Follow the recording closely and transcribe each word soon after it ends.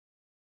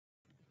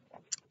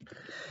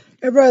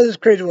Hey, brother, this is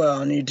Crazy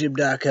Well on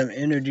YouTube.com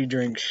Energy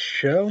Drink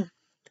Show.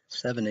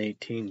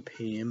 7:18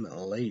 p.m.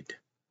 late.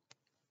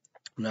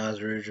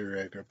 Nas Rouge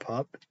Regular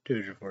Pop,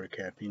 240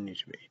 caffeine,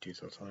 needs to be 18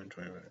 cells,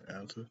 125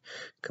 ounces.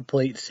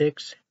 Complete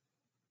 6,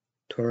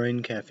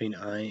 taurine, caffeine,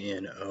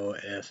 INOSIETOL,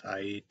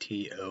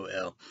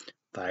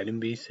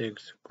 vitamin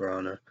B6,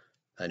 guarana,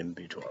 vitamin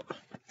B12.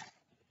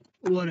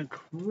 What a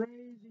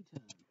crazy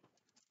time.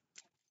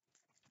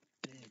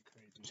 Big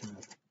crazy time.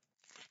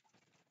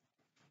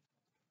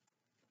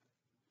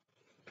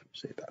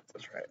 See about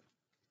this right.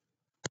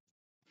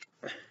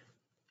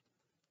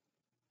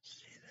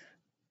 See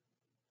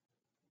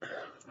that?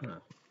 Huh.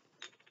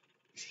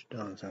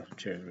 Don't sound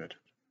cheers, but.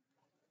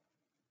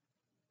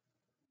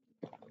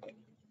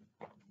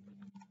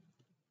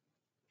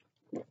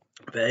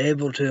 But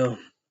able to.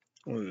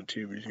 What the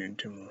TV's getting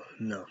too low?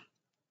 No.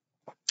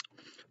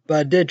 But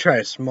I did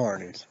try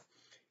Smarties.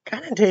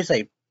 Kind of tastes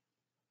like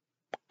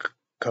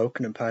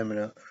coconut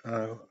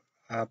pineapple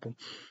apple.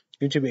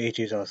 YouTube AT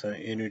also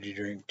energy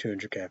drink,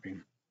 200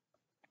 caffeine.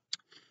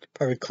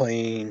 Probably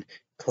clean,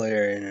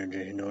 clear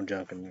energy, no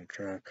junk in the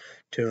trunk.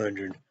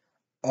 200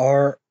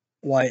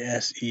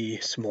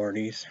 RYSE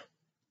Smarties.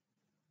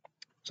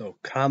 So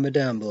comment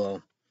down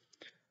below.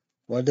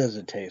 What does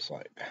it taste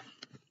like?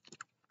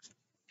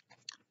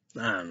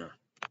 I don't know.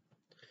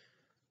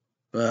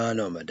 Well, I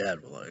know my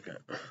dad would like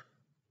it.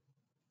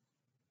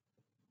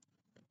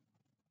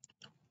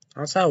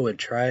 I thought I would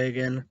try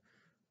again,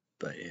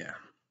 but yeah.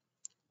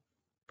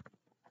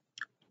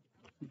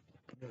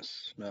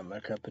 It's not my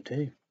cup of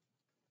tea.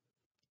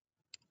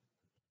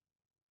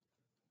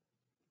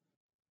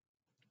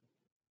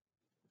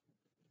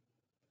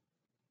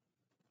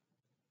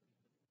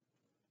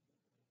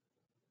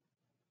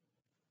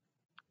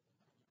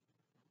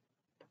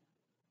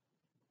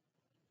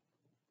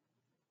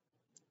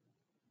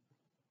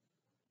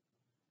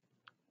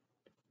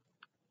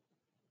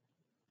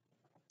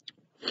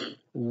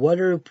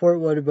 Weather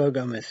report, what about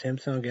got my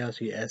Samsung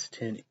Galaxy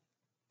S10e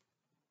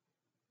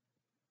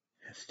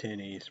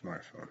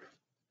smartphone.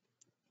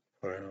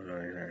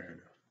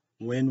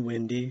 Wind,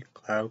 windy,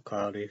 cloud,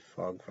 cloudy,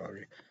 fog,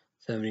 foggy.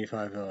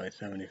 75 LA,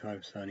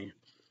 75 sunny.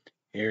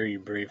 Airy,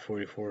 breeze,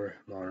 44,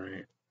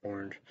 Monterey,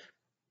 orange.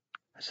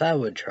 I said I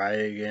would try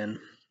it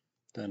again,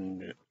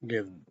 then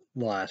give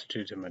the last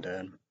two to my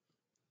dad.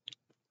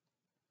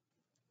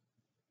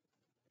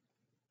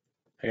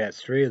 I got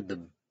 3 of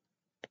the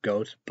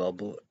Ghost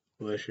Bubble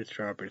Delicious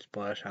Strawberry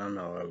Splash. I don't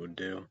know what I would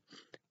do,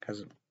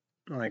 because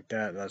like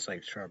that's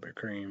like strawberry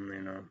cream,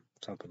 you know,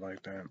 something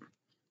like that.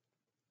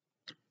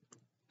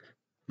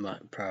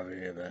 Might probably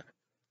do that.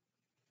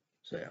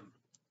 So yeah.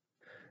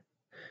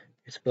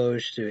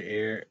 Exposed to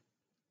air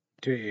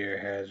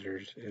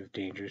hazards is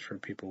dangerous for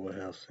people with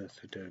health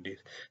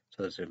sensitivities,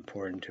 so it's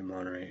important to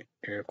monitor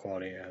air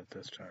quality at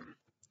this time.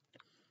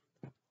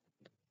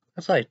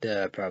 That's like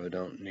that. I probably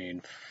don't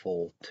need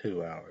full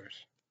 2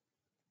 hours.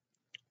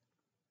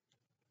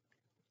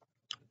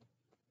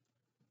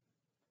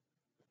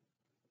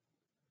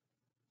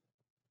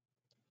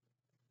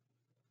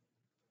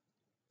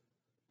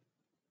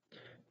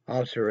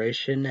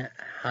 Observation,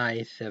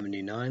 high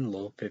 79,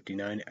 low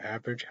 59,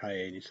 average high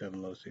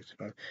 87, low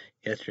 65.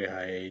 Yesterday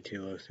high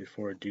 82, low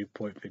 64, dew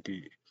point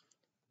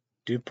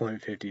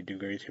 50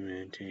 degrees,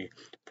 humidity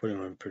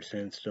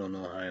 41%, still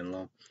no high and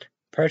low.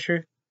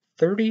 Pressure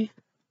 30,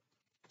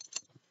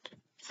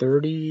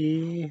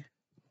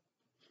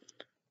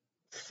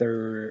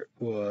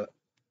 what?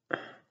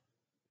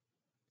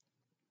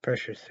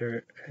 Pressure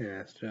still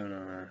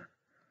no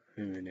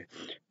humidity.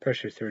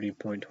 Pressure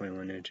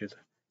 30.21 inches.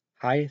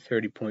 High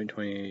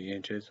 30.28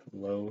 inches,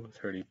 low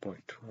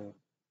 30.20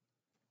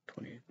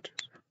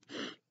 inches.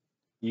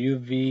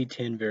 UV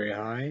 10 very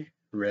high,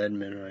 red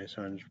minimized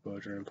sun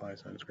exposure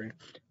implies sunscreen.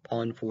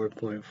 Pollen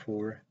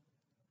 4.4,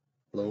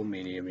 low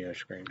medium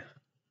yellowish green.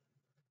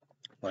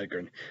 Light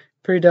green.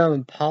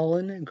 Predominant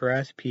pollen,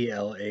 grass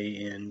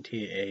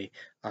PLANTAIN.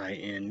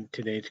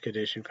 Today's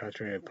condition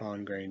concentrated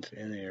pollen grains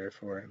in the air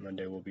for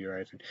Monday will be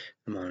rising.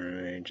 The mountain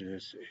range.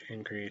 This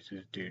increase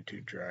is due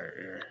to drier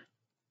air.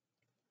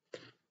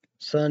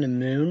 Sun and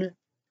moon.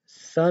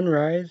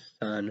 Sunrise,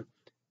 sun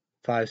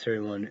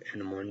 5:31 in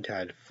the morning.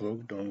 Tide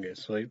folk, don't get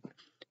sleep.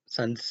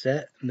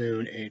 Sunset,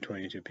 moon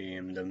 8:22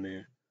 p.m. The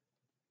moon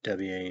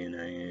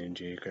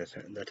WANING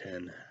crescent the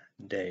 10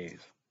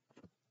 days.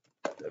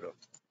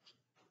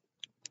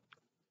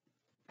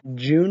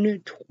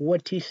 June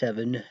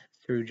 27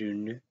 through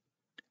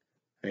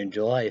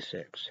July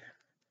 6.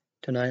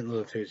 Tonight,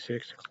 low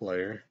 56,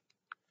 clear.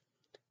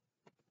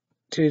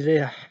 Tuesday,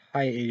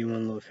 high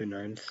 81, low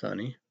 59,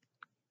 sunny.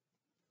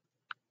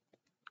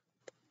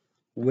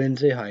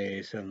 Wednesday, high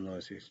 87, low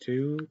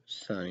 62,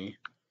 sunny.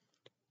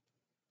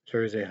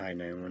 Thursday, high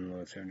 91,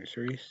 low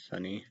 73,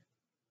 sunny.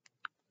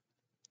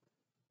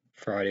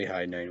 Friday,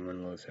 high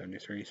 91, low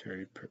 73,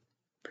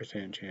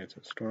 30% chance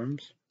of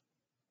storms.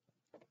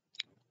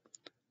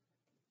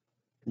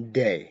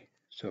 Day.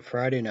 So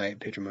Friday night,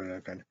 picture moon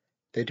icon,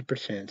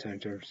 50%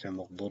 chance to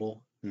resemble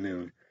little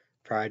moon.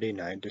 Friday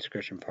night,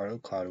 discretion partly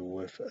cloudy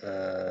with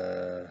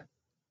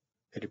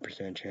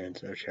 50%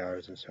 chance of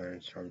showers and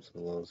thunderstorms.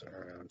 The lows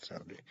are around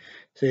 70.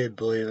 So you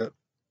believe it?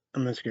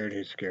 I'm not scared.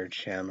 Who's scared?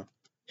 Channel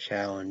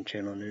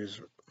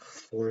News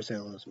 4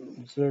 St. Louis,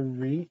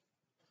 Missouri.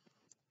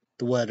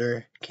 The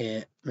weather,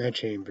 Matt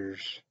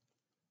Chambers,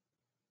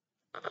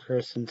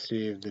 Kristen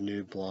Steve, the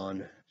new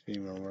blonde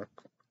female work.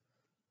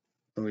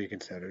 A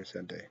weekend Saturday,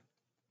 Sunday.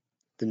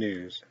 The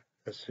news,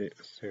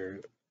 Sarah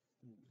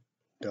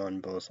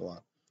Dawn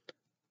Bosala.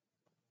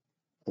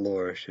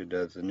 Laura, she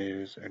does the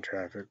news and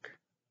traffic.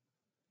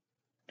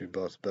 Do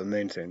both, but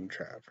maintain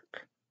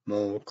traffic.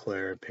 Mo,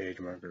 Claire, Paige,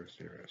 Margaret,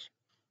 Zeros.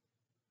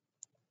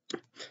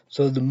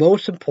 So the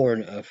most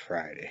important of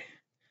Friday.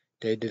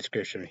 Day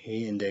description,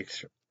 heat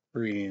index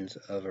readings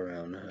of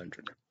around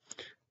 100.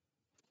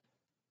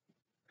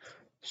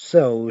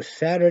 So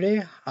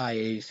Saturday, high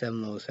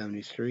 87, low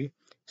 73.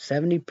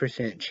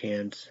 70%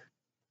 chance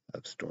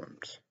of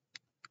storms.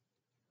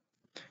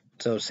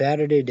 So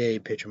Saturday day,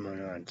 picture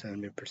on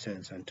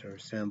 70% sun to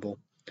resemble.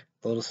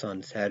 Little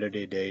sun,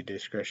 Saturday day,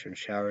 discretion,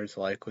 showers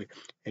likely,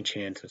 and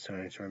chance of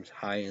thunderstorms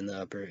high in the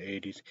upper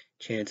 80s,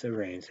 chance of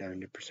rain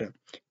 70%.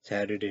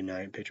 Saturday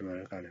night,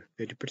 picture on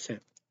 50%,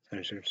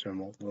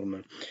 thunderstorms, little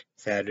moon.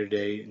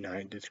 Saturday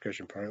night,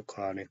 discretion, partly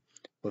cloudy,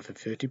 with a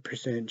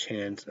 50%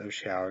 chance of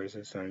showers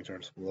and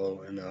thunderstorms,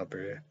 low in the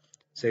upper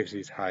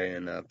 60s, high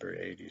in the upper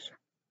 80s.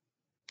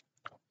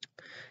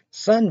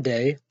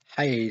 Sunday,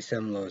 high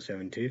 87, low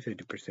 72,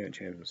 50%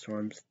 chance of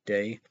storms.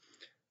 Day,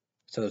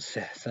 so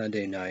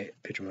Sunday night,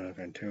 picture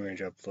on 2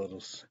 range up,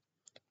 little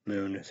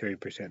moon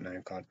 30%, 9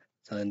 o'clock.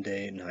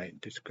 Sunday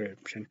night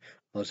description,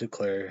 mostly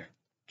clear,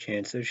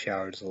 chance of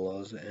showers,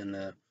 lows in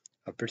the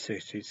upper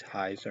 60s,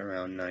 highs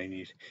around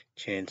 90s,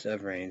 chance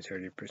of rain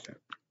 30%.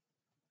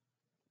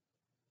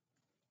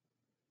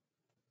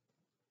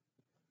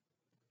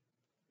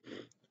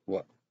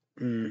 What?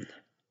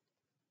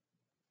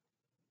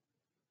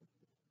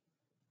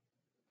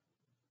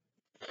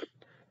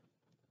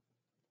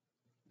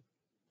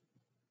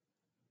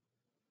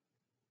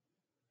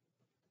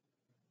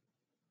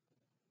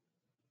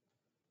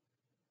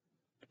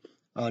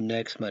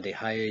 Next Monday,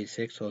 high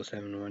 86, low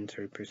 71,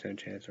 30%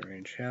 chance of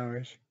rain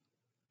showers.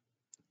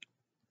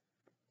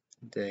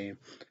 Day,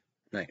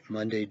 night,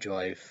 Monday,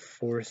 July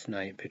 4th,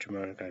 night, picture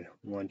mode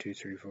 1, 2,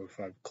 3, 4,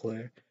 5,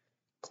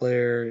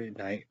 clear,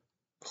 night,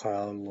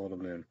 cloud, little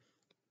moon.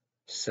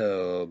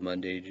 So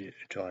Monday,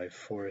 July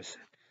 4th,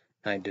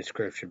 night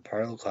description,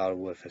 partly cloud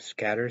with a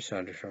scattered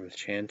thunderstorms,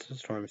 chance of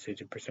storms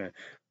 60%.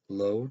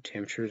 Low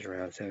temperatures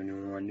around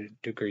 71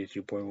 degrees.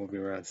 Dew point will be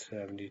around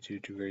 72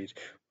 degrees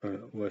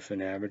with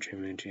an average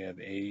humidity of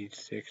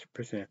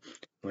 86%.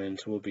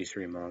 Winds will be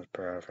 3 miles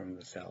per hour from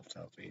the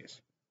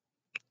south-southeast.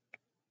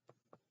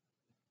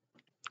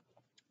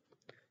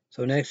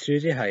 So next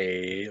Tuesday, high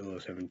 88, low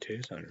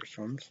 72,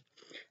 thunderstorms.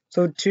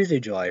 So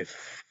Tuesday, July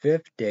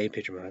 5th, day,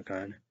 picture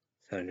icon,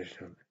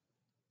 thunderstorm.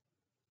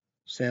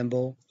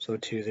 Symbol, so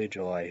Tuesday,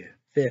 July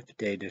 5th,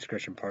 day,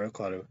 discretion, partly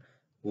cloudy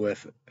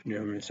with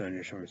numerous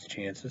thunderstorms,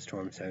 chance of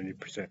storm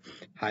 70%.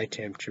 High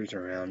temperatures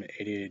around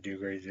 88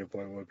 degrees. Dew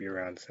point will be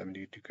around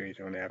 70 degrees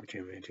on average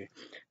humidity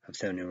of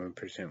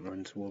 71%.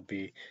 Winds will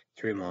be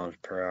 3 miles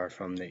per hour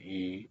from the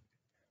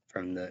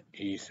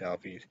east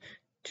southeast.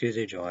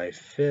 Tuesday, July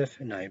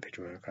 5th, night,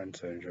 picture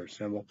thunderstorm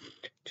symbol.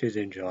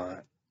 Tuesday, July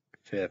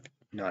 5th,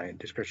 night,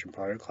 discretion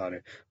partly cloudy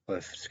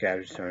with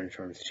scattered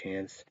thunderstorms,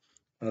 chance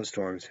of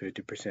storms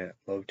 50%,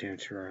 low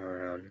temperature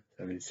around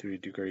 73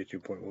 degrees. Dew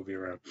point will be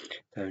around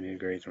 70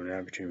 degrees on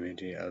average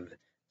humidity of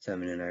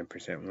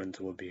 79%.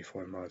 Winds will be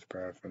 4 miles per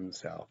hour from the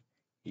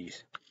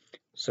southeast.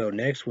 So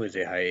next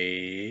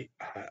Wednesday,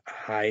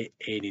 high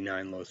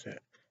 89, low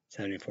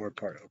 74,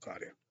 partly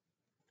cloudy.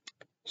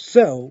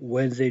 So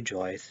Wednesday,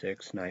 July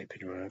 6th, night,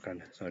 picture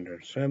on thunder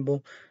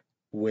symbol.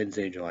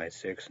 Wednesday, July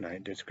 6th,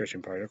 night,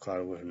 discretion partly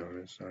cloudy with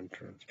enormous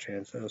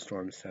chance of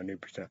storms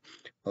 70%.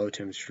 Low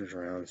temperatures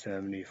around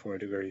 74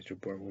 degrees. Dew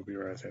point will be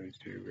around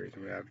 72 degrees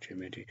with average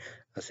humidity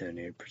of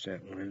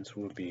 78%. Winds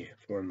will be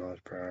 4 miles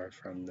per hour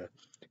from the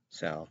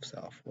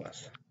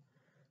south-southwest.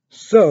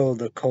 So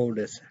the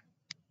coldest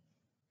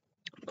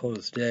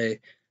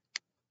day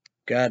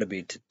gotta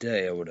be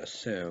today, I would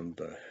assume,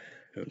 but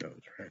who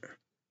knows, right?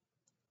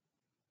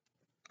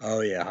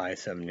 Oh yeah, high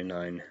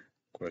 79.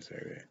 Of course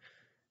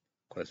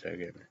I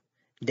gave it.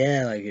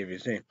 Damn, I gave you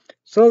the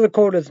So the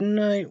coldest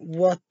night,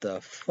 what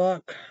the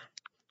fuck?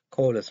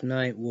 Coldest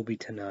night will be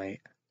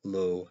tonight,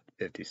 low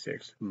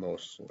 56,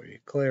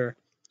 mostly clear.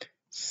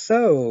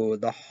 So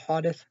the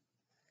hottest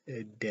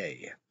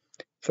day.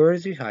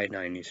 Thursday, high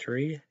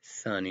 93,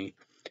 sunny.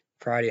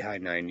 Friday, high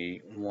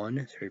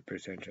 91,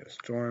 3% chance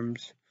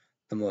storms.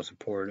 The most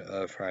important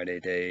of Friday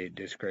day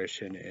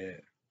discretion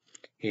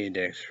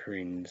index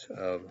readings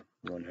of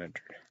 100.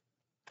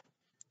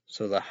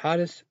 So the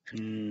hottest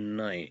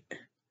night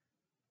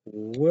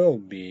will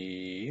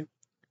be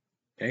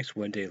next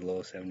Wednesday,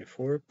 low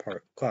 74,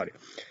 part cloudy.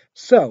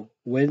 So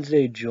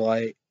Wednesday,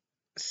 July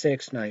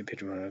 6th night,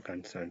 picture on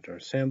thunderstorm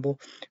sample.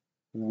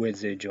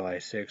 Wednesday, July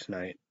 6th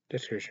night,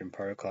 description,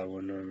 part cloud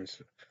with enormous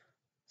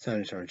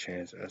thunderstorm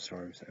chance of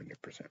storm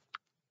 70%.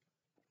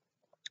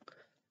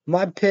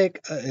 My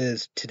pick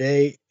is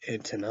today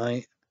and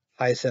tonight,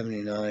 high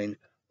 79,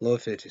 low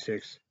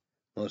 56,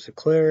 mostly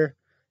clear.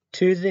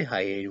 Tuesday,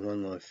 high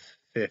 81, low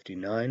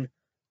 59,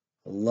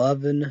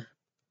 11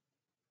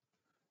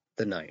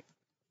 the night.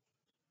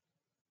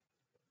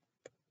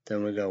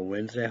 Then we go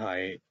Wednesday,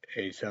 high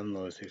 87,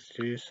 low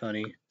 62,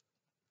 sunny.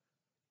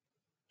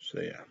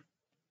 So yeah.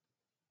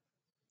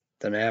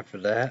 Then after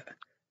that,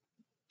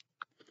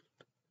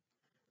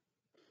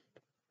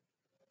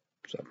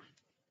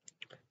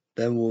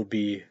 then will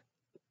be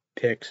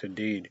picks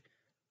indeed.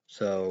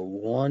 So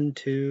 1,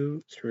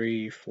 2,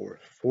 3, 4,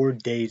 4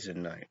 days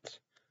and nights.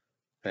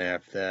 And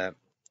after that,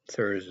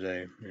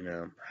 Thursday,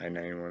 high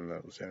 91,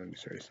 low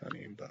 73,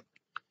 sunny, but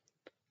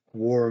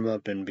warm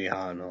up and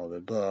behind all the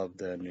above.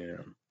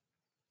 Then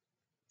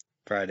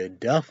Friday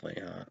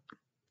definitely hot,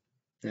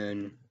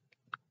 and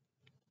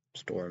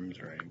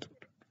storms, rains.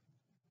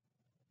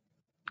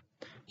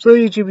 So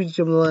YouTube,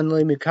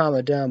 leave me a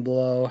comment down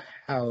below.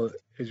 How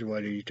is your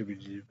weather? YouTube,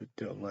 leave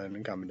me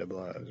a comment down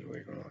below as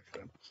we can watch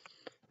that.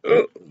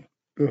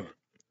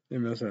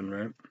 MSN,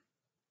 right?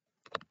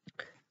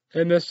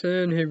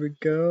 MSN, here we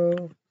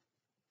go.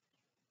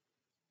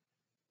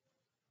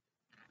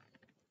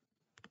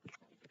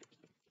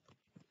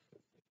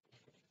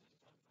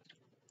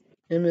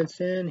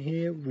 MSN,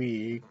 here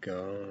we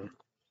go.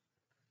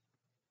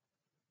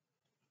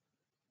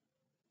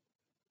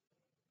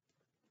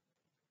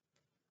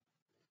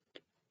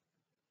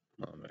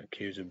 I'm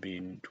accused of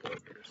being 12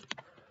 years.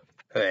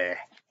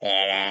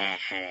 Shout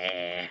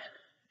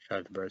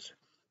out to birds.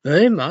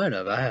 They might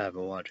have. I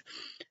haven't watched.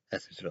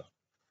 That's it.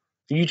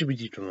 The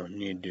YouTube one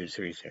need to do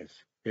 3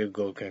 things. Your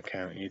Google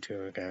account,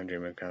 YouTube account,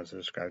 Dream account,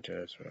 subscribe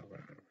to us.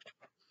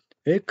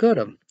 It could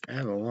have. I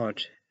haven't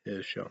watched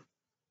this show.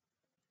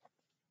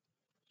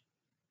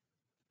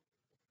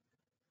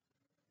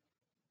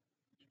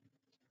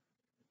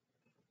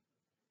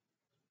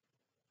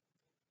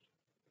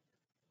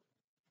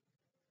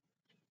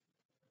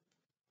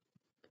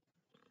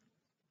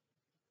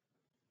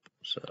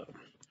 So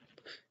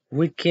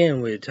we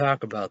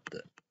talk about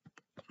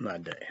my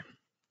day.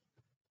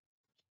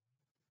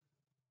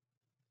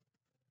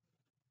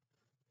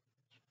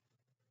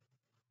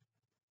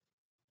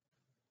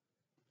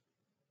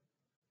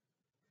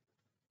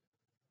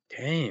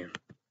 Damn.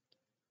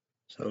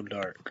 So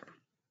dark.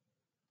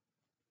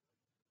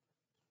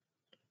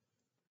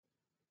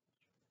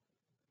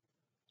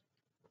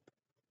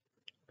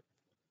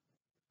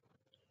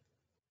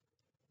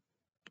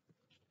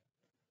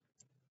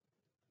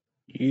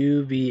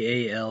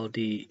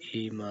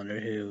 UVALDE mother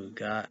who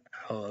got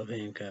out of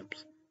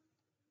handcuffs.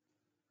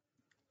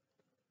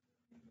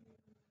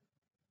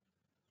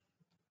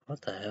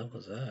 What the hell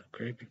was that?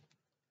 Creepy.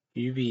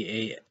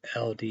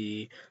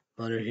 UVALDE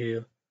mother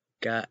who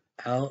got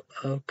out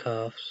of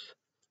cuffs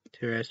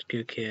to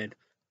rescue kids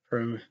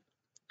from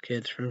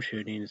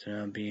shootings and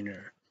not being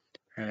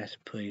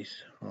harassed,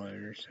 police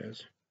auditor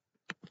says.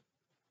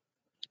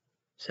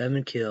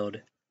 7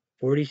 killed,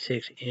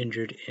 46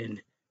 injured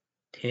in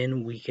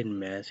 10 weekend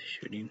mass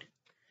shooting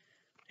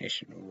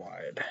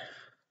nationwide.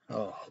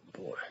 Oh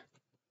boy.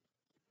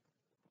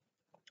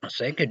 I was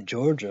thinking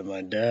Georgia,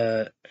 my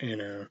dad,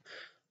 dad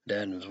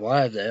and his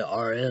wife, they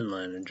are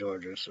inland in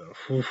Georgia, so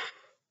whew,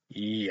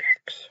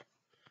 yikes.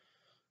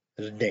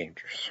 It's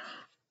dangerous.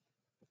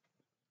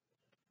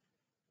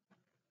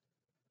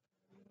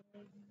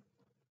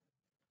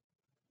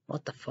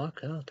 What the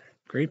fuck out there?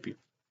 Creepy.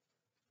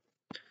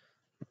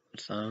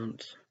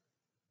 Sounds.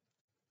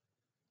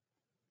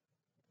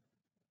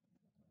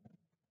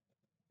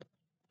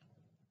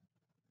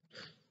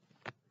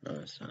 No,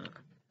 it's not.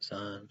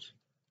 Sounds.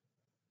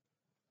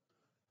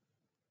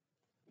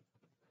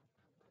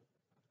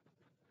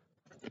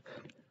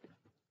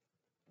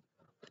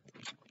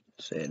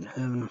 Saying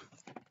him.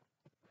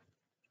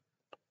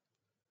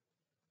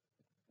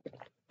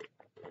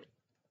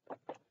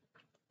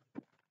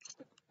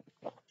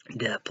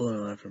 Yeah, pulling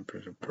away from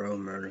prison, pro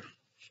murder.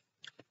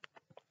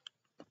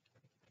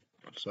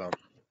 So,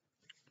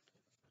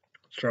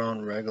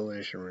 strong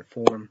regulation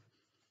reform.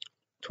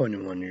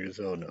 21 years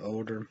old and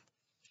older.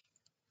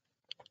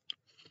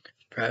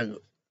 Red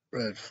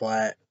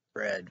flags.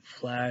 Red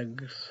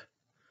flag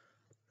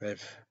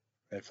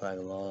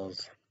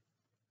laws.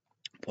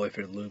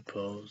 Boyfriend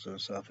loopholes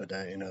and stuff like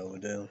that, we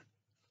do.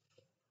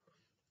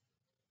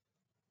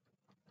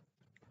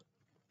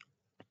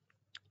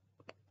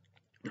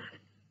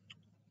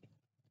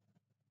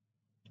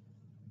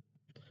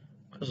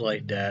 Cause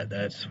like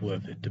that's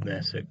with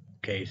domestic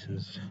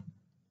cases,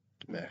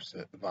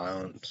 domestic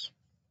violence,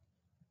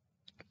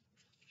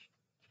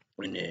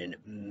 and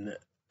then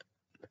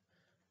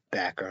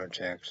background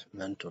checks,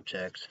 mental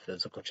checks,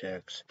 physical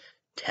checks,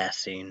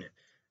 testing,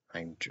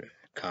 like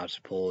cops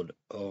pulled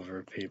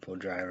over people,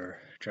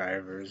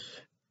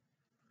 drivers,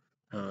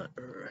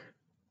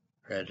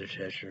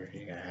 registration,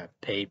 you gotta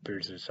have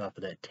papers and stuff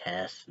like that,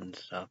 tests and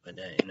stuff like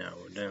that,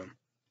 we're doing.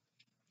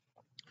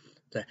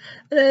 So,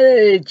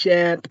 hey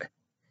champ,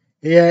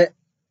 you're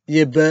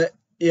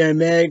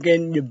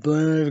American, you're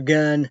born with a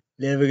gun,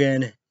 live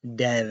again,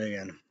 die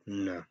again.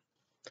 No.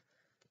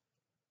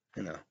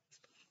 you know,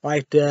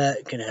 like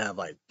that. Can have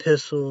like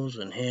pistols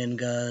and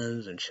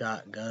handguns and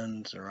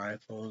shotguns and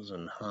rifles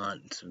and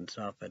hunts and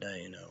stuff like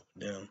that, you know,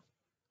 them.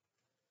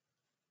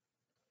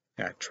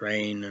 Got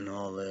trained and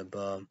all the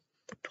above,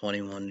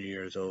 21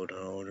 years old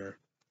and older.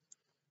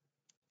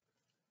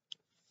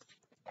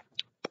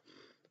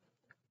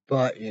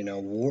 But, you know,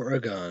 war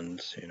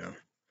guns, you know.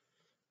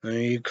 I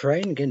mean,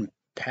 Ukraine getting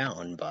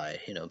pounded by,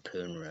 you know,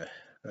 Putin,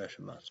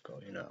 Russia, Moscow,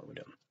 you know, with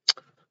them.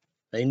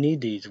 They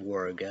need these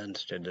war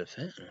guns to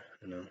defend,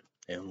 you know,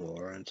 in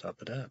war and stuff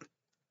like that.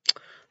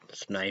 The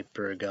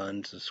sniper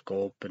guns, the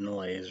scope and the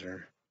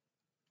laser,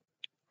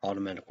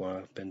 automatic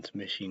weapons,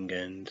 machine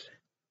guns,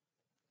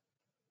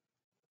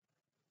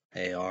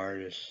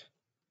 ARs,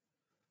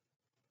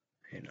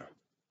 you know.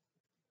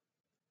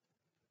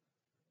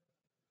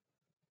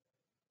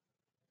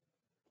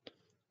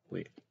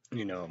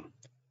 You know,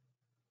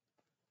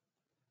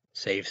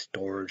 safe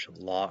storage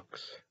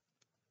locks.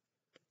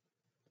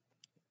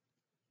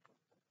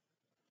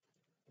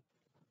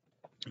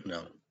 You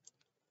know,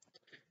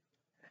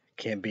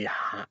 can't be,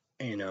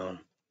 you know,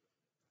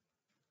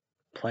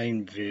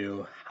 plain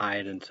view,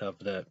 hide and stuff,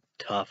 the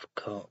tough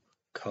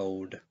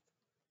code,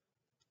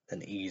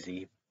 and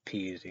easy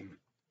peasy.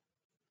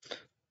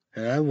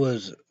 And that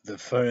was the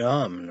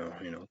phenomenal,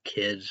 you know,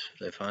 kids,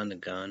 they find the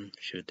gun,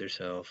 shoot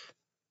themselves,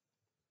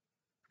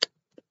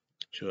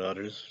 shoot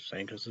others,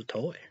 think it's a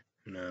toy.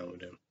 You know,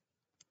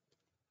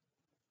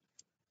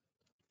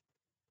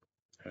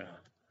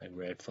 like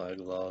red flag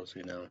laws,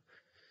 you know,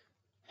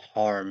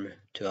 harm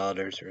to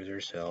others or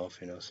yourself,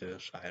 you know,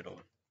 suicidal.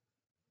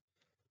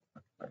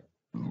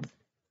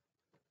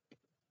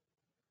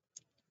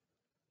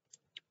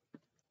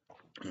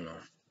 You know,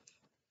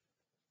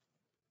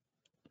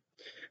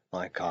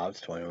 my cops,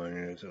 21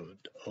 years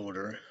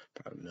older,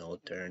 probably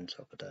military and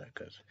stuff like that,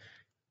 because,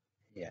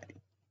 yeah,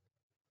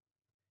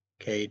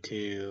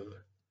 K2,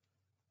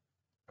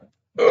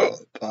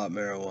 pot,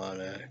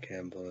 marijuana,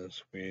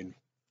 cannabis, weed,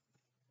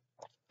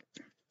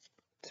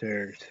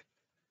 cigarettes,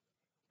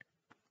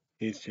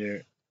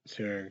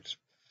 cigarettes,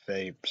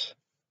 vapes,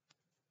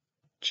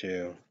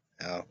 chew,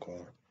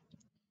 alcohol.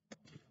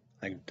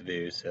 Like the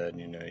video said,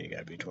 you know, you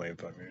gotta be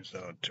 25 years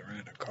old to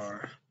rent a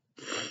car.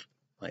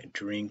 Like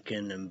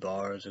drinking in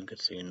bars and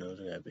casinos,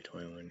 you gotta be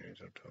 21 years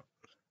old.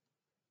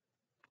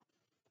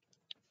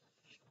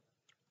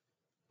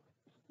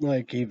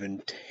 Like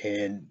even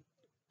 10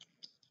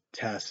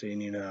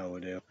 testing, you know how we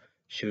do.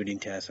 Shooting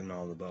tests and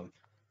all the above.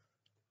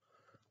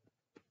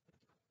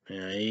 You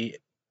know,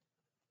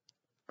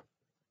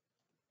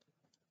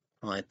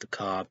 like the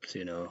cops,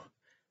 you know,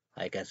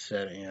 like I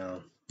said, you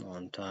know, a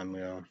long time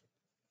ago,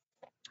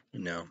 you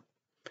know,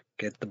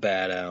 get the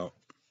bad out,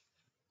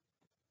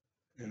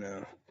 you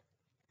know,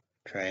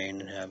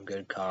 train and have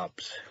good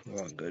cops. We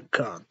want good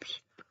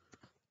cops,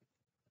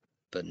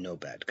 but no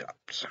bad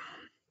cops.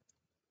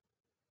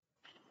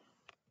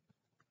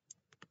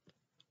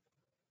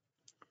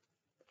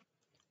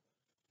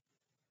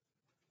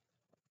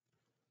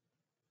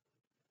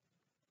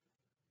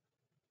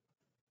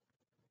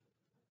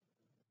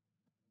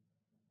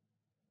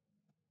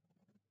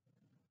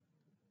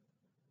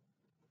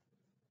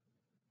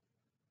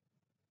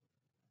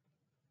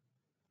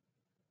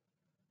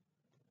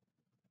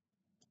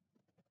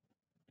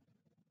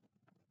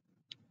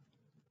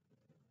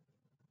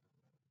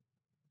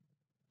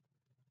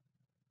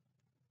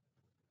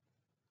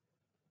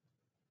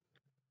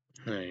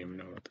 I don't even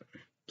know what that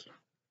means.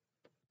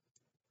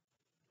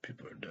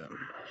 People are dumb.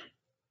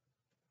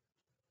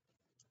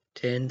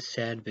 10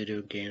 sad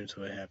video games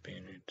with happy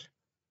endings.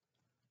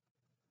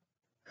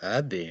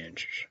 That'd be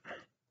interesting.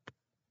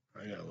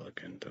 I gotta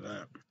look into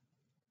that.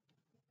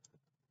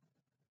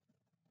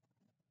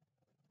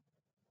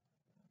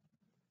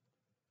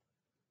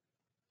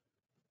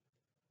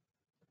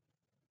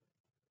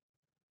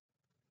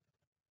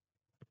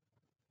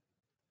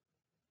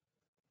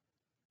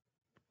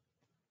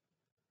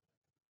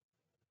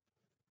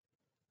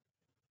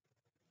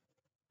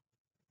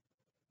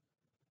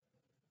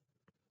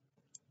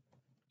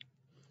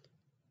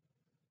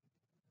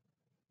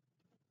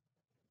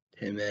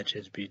 In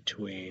matches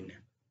between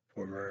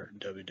former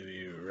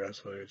WWE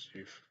wrestlers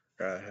who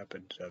forgot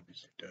happened to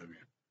WCW.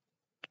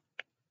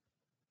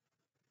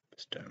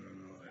 This time in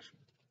my life.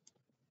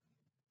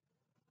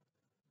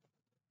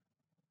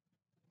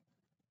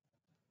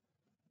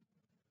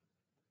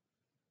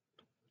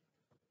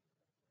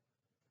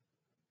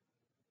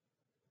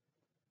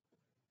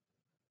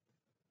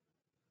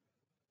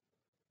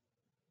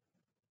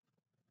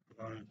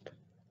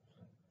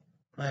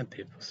 Why are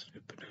people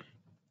stupid?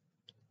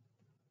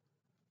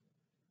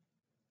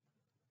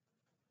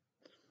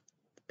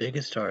 The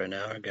biggest star in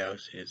our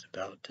galaxy is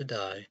about to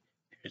die.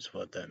 Here's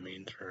what that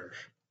means for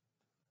Earth.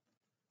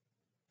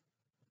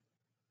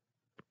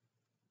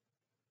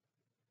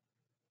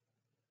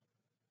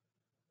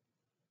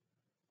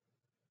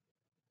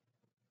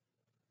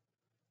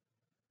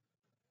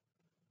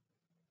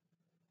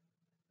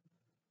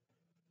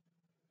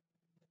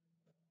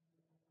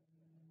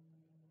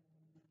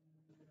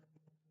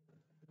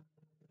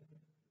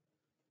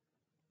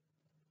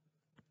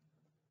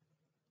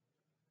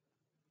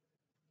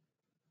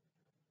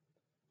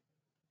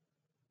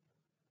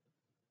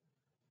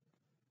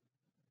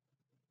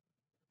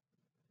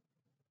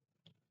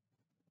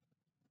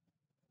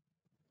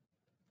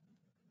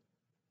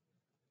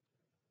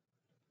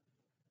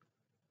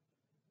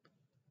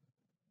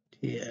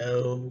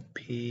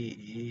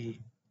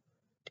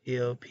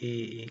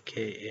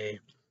 Topeka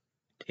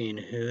teen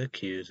who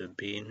accused of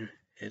beating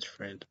his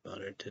friend's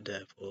mother to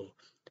death will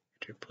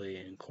enter plea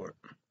in court.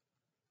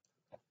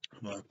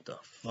 What the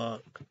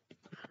fuck?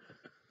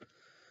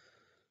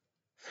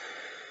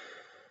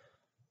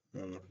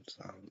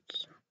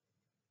 Sounds.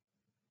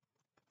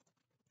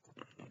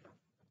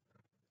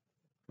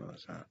 What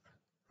was that?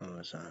 What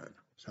was that?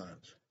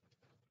 Sounds.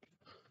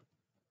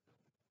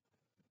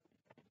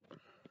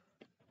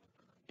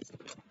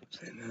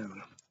 Say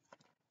no.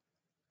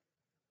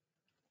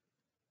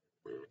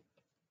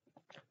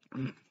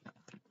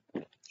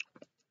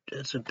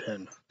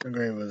 Discipline.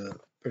 Agree with a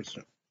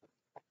person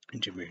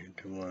interviewed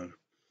to one.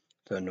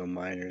 So no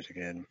minors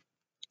again.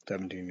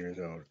 17 years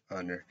old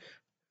under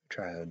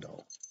trial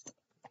adult.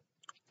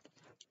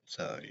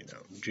 So,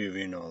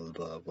 juvenile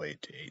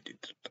weight to 18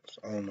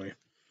 only.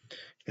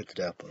 It's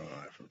definitely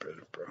life in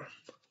prison, bro.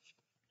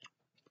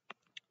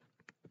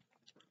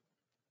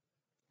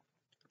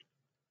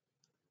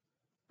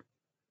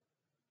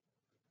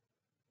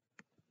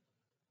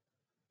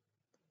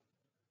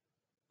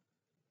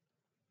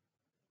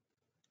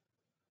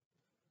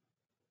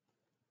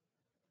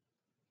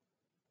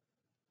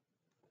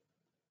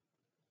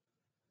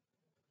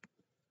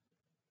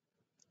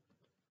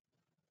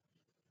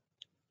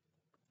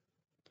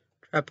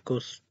 Tropical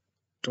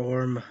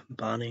storm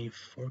Bonnie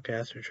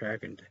forecaster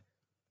tracking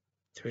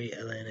 3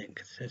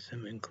 Atlantic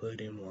systems,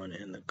 including one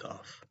in the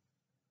Gulf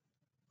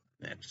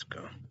of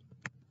Mexico.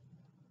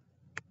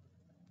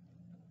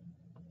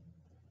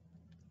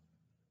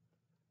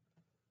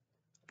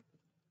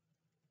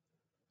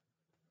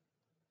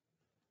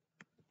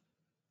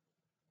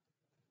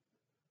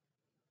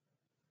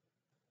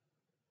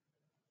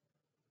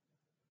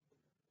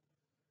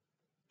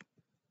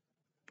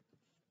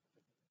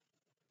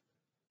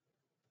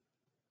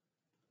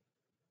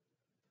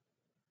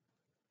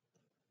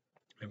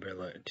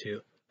 Number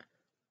 2.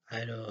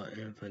 Idle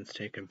influence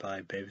taken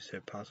by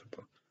babysitter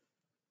possible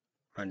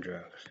on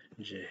drugs.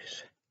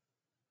 Jeez.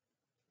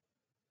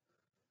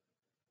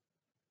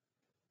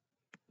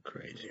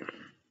 Crazy.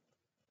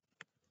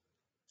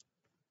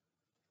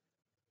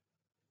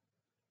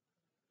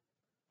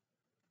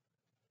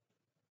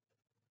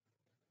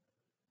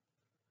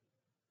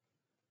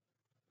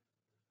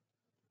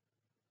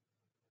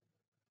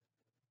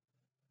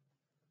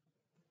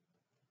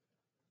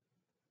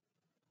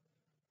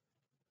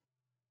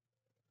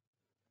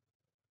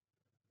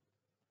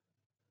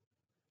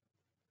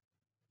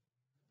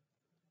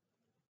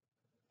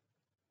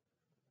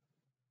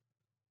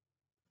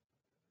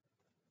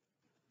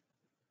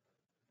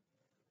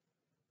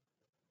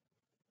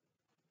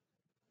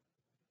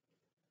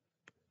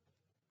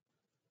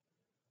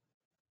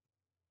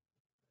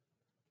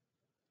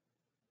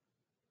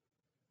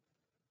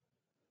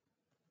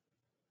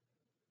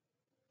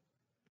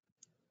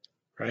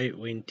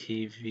 Right-wing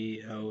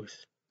TV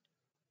host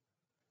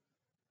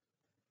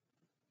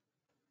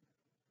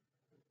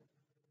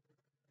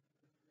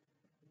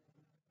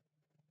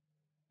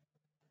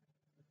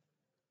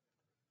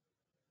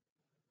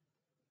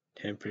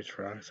Tempest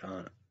rocks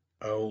on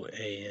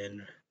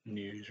OAN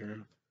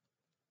newsroom.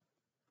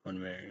 1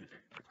 million.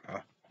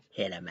 Oh,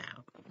 hit him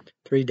out.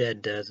 3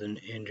 dead, dozen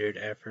injured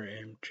after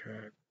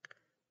Amtrak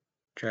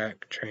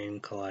train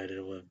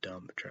collided with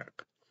dump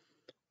truck.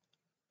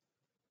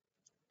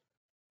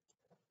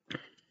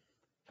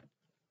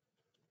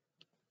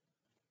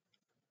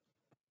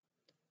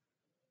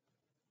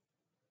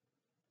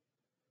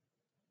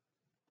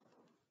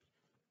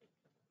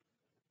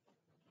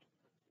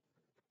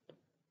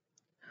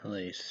 At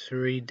least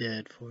 3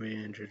 dead,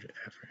 40 injured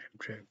after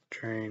Amtrak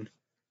train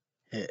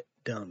hit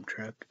dump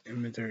truck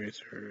in Missouri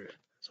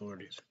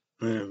authorities.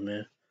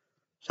 Man,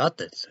 thought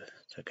that's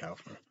a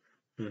California.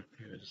 It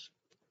was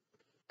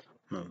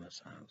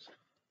Mama's house.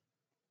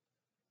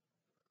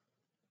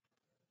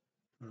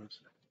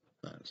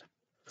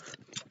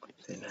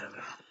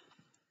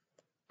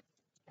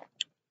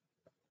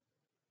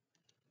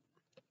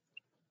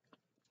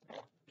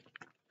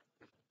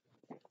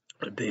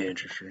 It'd be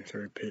interesting.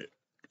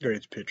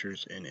 Greatest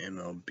pitchers in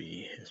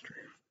MLB history.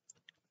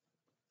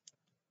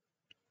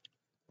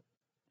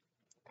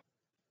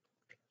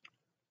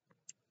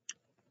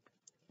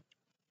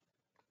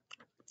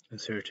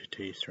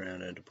 Uncertainty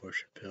surrounded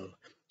abortion pill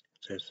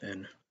says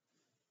in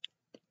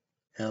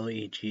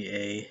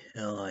LEGALITY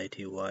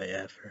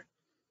after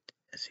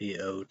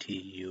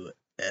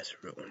COTUS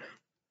ruling.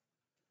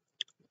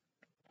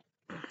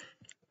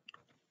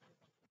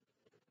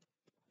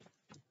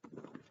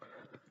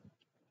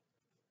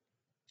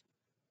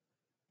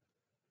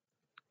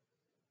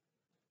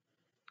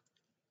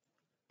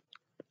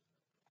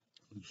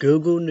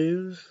 Google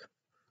News.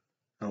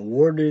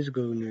 War News,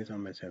 Google News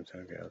on my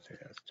Samsung Galaxy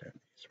S10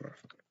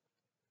 smartphone.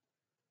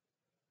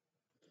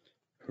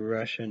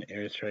 Russian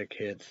airstrike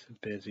hits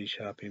busy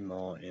shopping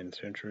mall in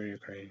central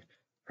Ukraine,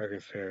 sparking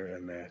fear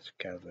of mass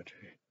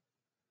casualty.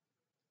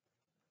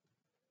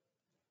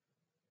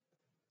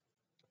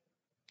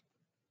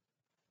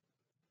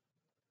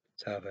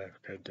 South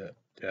Africa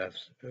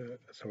deaths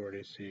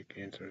authorities seek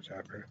answers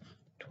after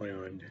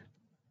 21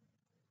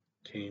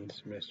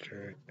 teens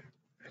Mr.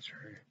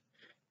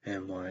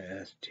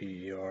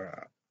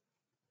 MYSTERIOUS,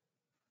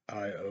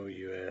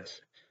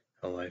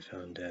 a wife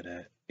found dead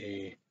at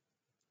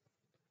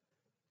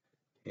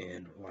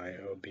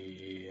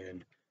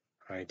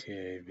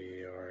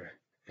ANYOBENITABR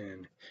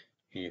in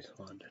East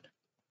London.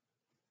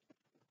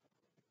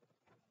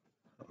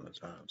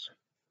 Sounds.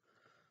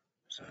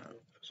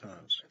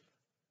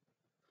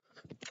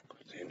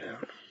 See now.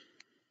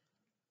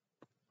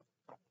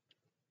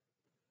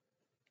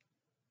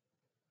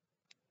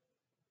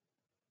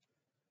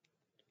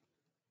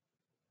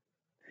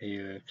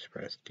 EU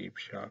expressed deep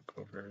shock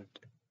over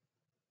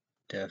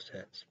deaths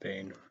at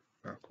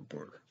Spain-Morocco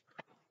border.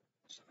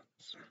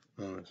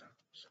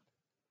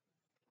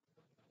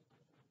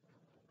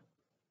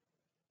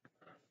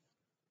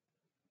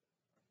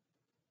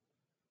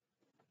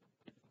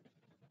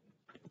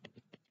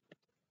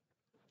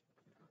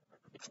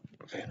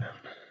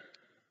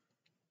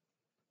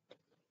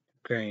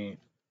 Ukraine,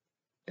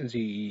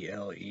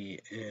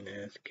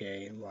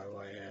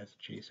 ZELENSKYYS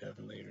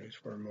G7 leaders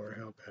for more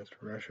help as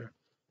Russia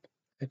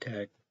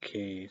attack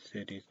key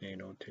cities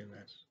NATO to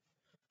mass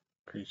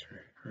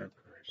cruiser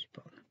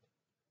response.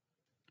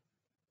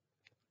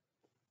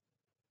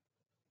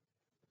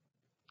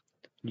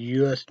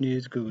 U.S.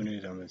 News, Google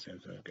News, on the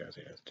Samsung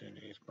Galaxy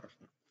S10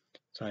 smartphone.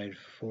 Cited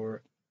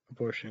 4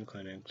 abortion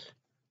clinics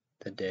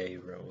the day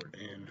rolled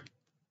in.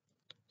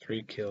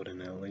 3 killed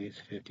and at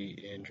least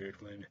 50 injured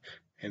when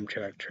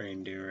Amtrak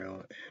train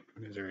derailed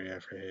in Missouri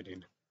after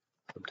hitting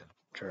a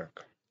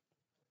truck.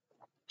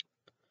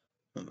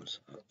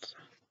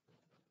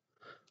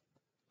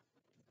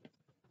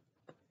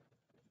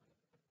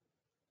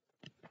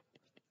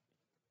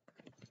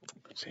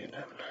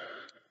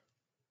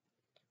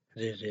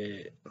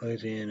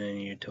 Louisiana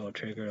and Utah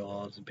trigger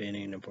laws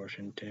banning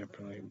abortion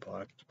temporarily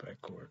blocked by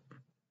court.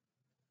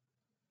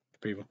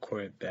 Supreme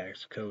Court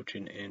backs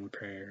coaching in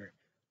prayer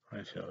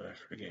on field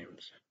after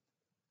games.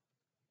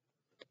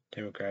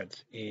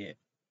 Democrats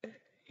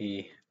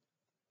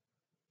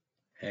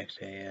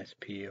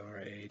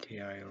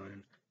EXASPRATI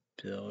on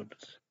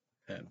builds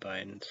at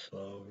Biden's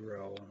slow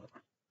roll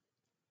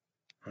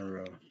on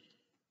Roe.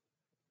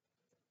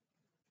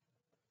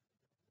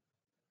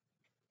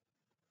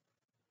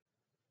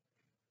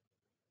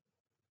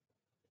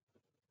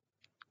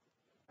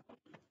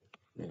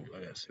 Ooh, I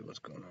gotta see what's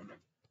going on.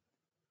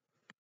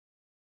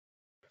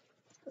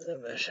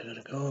 I should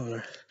have go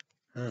over.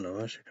 I don't know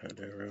what I should kind of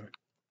do, really.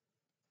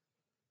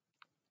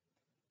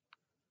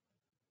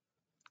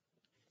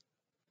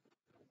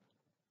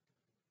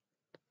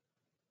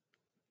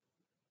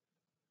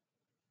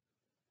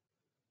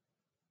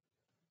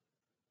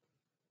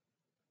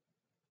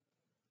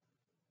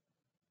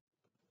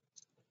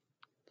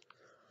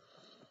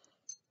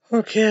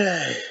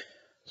 Okay,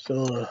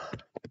 so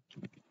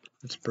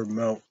let's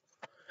promote.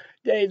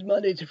 Today is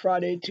Monday to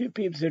Friday, 2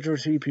 p.m. Central,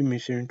 3 p.m.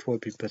 Eastern,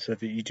 12 p.m.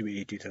 Pacific,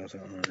 ETB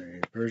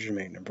 2000 version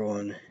make number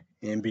 1,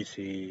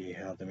 NBC,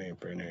 How to Make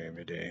Brand New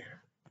Every Day.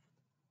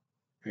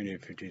 Radio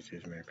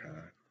 56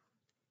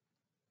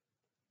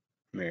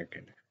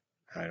 American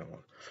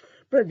Idol.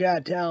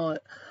 Got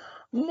Talent.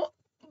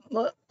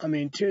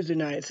 Tuesday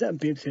night, 7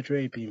 p.m. Central,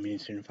 8 p.m.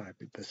 Eastern, 5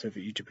 p.m.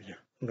 Pacific, ETB.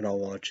 I'm gonna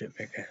watch it.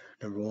 Make it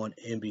number 1,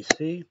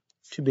 NBC.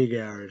 2 big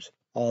hours,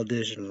 all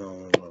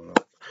digital.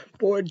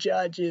 Board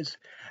judges,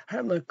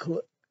 Howdy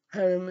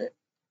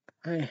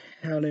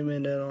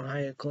Mandel,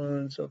 Hyatt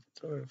Clones,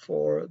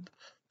 for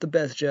the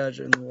best judge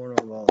in the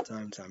world of all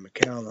time, Simon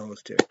Cowell, the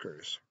host, Ted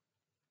Cruz.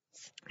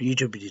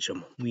 YouTube teach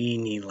them, we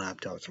need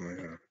laptops.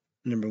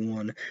 Number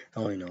 1,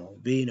 Eleanor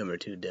V. Number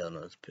 2,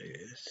 Delano's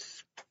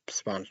biggest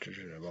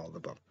sponsorship of all the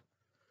above.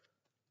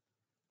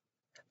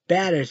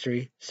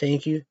 Battery,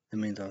 thank you. That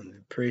means I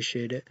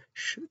appreciate it.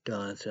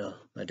 So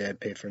my dad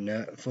paid for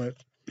Netflix.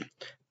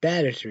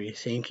 Battery,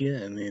 thank you.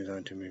 That means I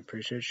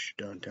appreciate it.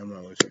 Don't tell me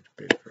I was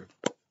paid for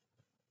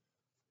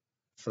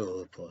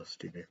Hulu Plus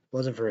TV.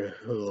 Wasn't for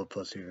Hulu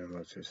Plus TV. I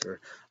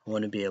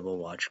want to be able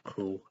to watch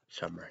Cruel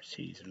Summer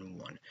Season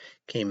 1.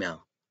 Came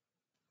out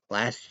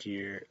last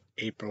year,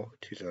 April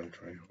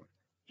 2021.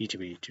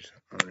 ETB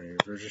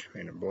 2000 version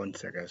number 1.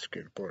 Second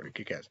skateboard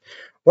kick-ass.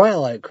 Why I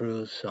like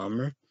Cruel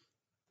Summer?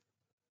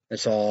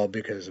 It's all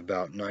because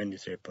about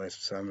 90s take place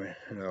in summer.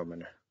 All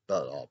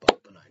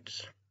about the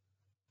 90s.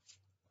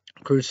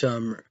 Cruel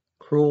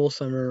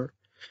Summer.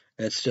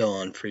 It's still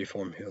on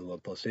Freeform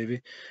Hulu Plus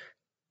TV.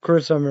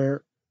 Cruel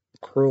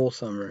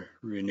Summer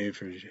renewed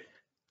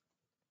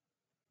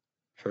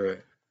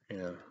for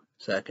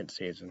second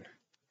season,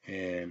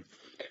 and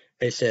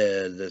they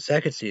said the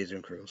second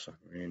season Cruel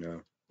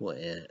Summer will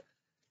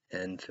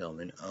end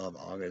filming of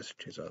August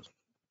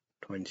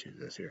 2022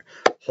 this year.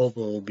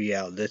 Hopefully it will be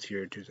out this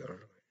year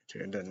 2022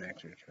 and then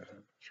next year.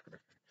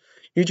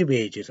 YouTube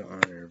Ages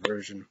on their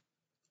version.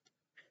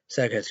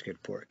 Second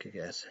skateboard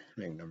kick-ass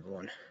make number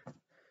 1.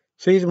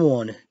 Season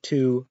 1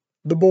 to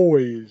The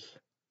Boys.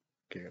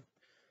 Okay.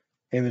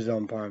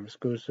 Amazon Prime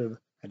exclusive.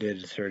 I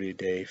did a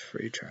 30-day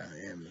free trial on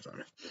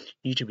Amazon.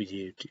 YouTube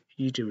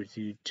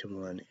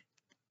One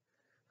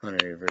on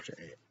a version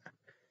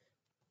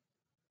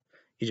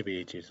 8.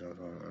 YouTube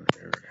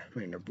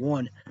on number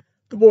 1.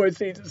 The Boys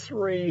Season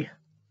 3.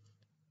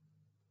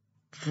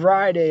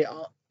 Friday,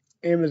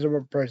 Amazon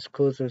will price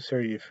exclusive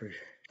 30 free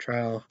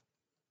trial.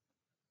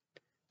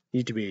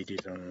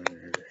 YouTube on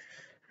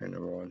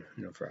number 1.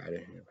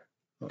 Friday.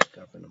 Most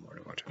up in the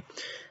morning watching.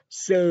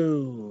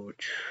 So.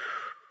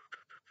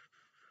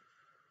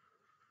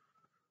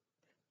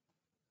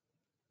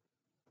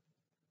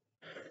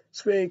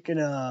 Speaking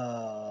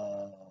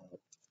of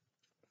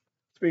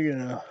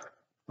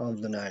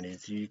the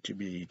 90s, YouTube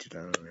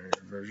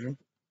version.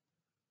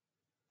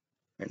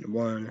 And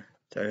 1,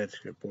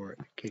 Science Report,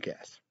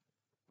 Kick-Ass.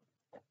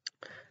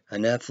 A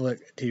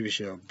Netflix TV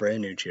show,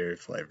 brand new cherry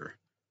flavor.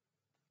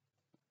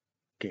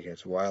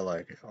 Kick-Ass, why I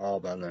like it, all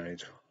about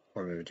 90s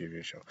horror movie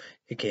TV show.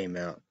 It came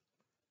out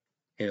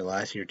in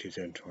last year,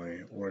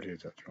 2020 or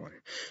 2020.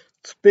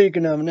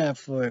 Speaking of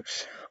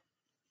Netflix,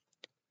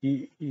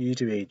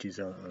 YouTube 80s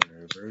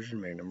version,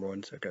 made number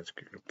 1, Science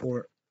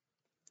Report.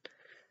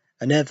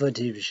 A Netflix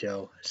TV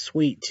show,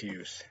 Sweet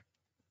Tooth.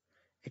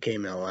 It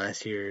came out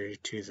last year,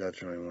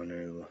 2021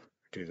 or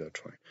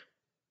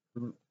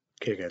 2020.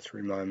 Kick-Ass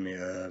remind me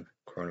of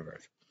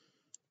coronavirus.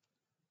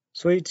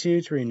 Sweet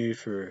Tooth renewed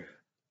for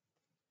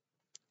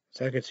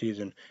second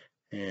season,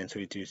 and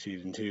Sweet Tooth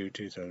Season 2,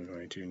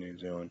 2022, New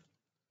Zealand.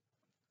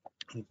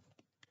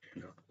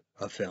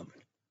 A film.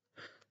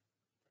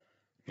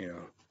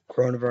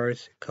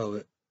 Coronavirus,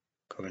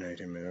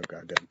 COVID-19,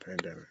 goddamn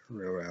pandemic,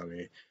 real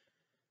reality,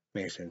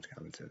 makes sense,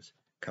 common sense.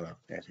 Come out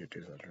next year,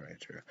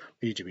 2022.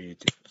 BGB,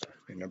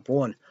 number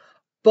 1.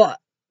 But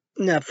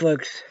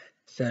Netflix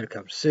said it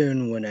comes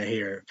soon. When I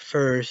hear it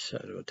first,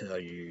 I will tell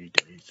you.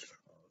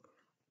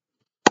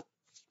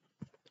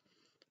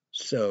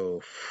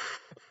 So,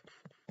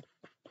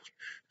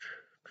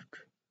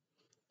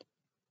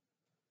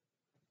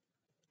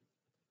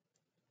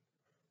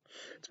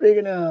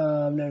 speaking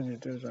of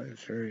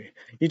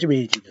YouTube,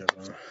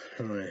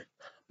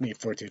 me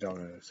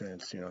 $14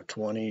 since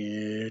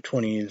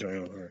 2020s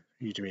or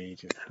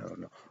YouTube, I don't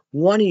know.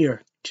 1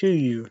 year, 2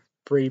 year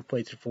free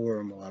PlayStation 4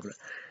 or more.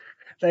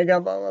 Think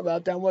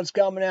about that. What's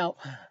coming out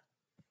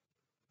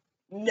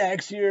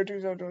next year,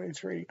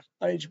 2023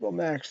 on HBO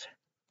Max.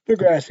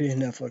 Degrassi,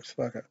 Netflix,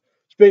 fuck it.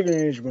 Speaking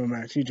of HBO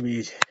Max,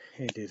 YouTube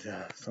it is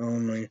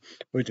only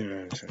within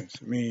that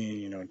sense.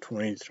 Me,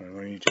 20s,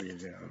 21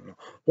 YouTube, I don't know.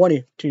 1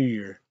 year, 2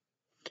 year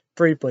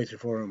free PlayStation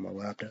 4 on my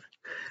laptop.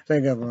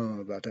 Think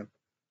about that.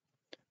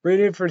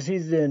 Rated for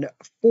season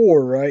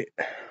 4, right?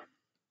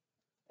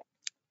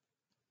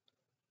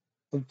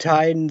 Of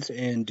Titans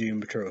and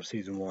Doom Patrol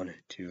season 1,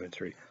 2, and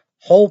 3.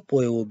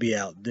 Hopefully, it will be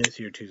out this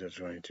year,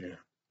 2022.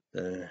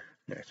 The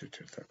next year,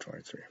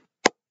 2023.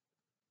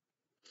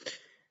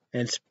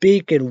 And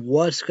speaking,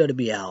 what's going to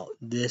be out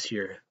this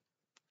year?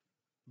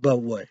 But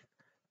what?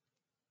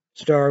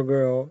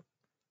 Stargirl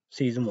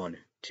season 1,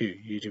 2,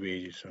 YouTube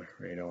Ages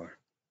Radar.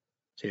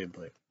 Season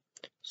play.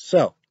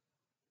 So,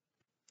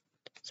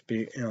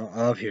 speaking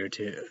of here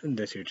to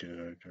this year,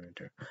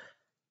 2022.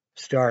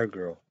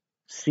 Stargirl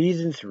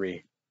season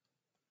 3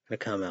 to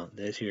come out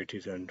this year,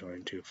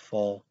 2022,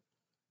 fall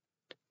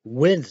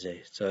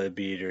Wednesday. So it'd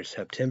be either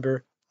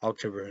September,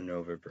 October, and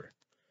November.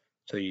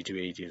 So YouTube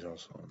AG is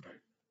also on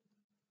there.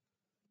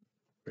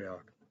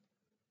 Real.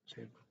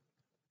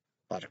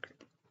 Logic.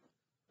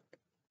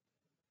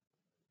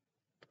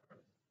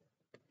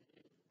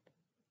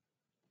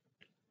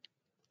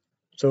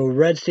 So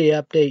Red State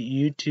Update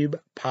YouTube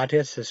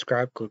podcast.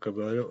 Subscribe. Click a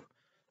button.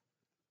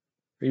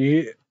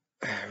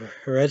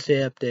 Red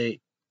State Update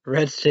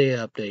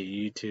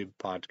YouTube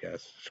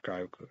podcast.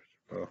 Subscribe.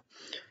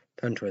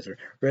 Tongue twister.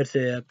 Red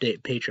State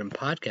Update Patreon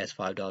podcast.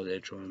 $5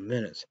 extra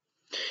minutes.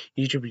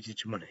 YouTube will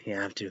teach you money. You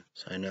have to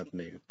sign up,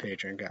 make a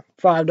Patreon account.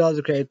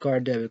 $5 credit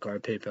card, debit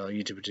card, PayPal.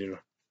 YouTube will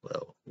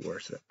well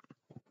worth it.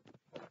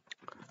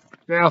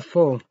 Now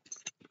full.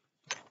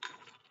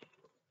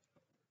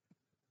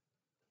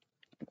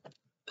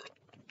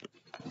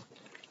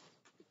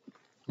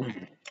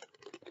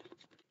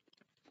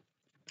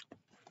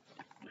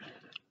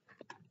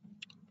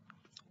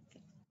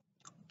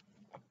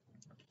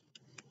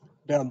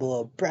 Down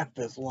below,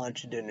 breakfast,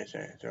 lunch, dinner,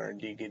 snacks, or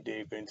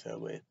DKD, Green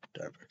Subway,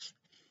 Starbucks.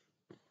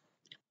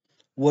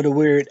 What a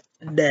weird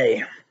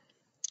day.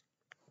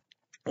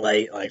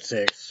 Late, like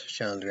 6,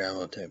 Sean's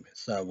grandma took me to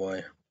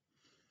Subway.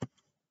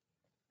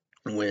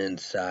 Went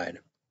inside.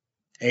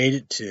 Ate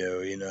it too,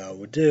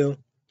 we do.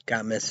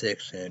 Got me a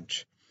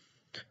 6-inch.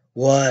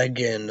 What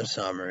again in the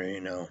summer,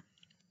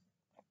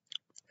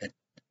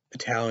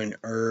 Italian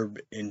herb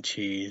and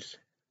cheese,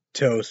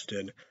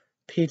 toasted,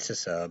 pizza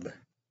sub,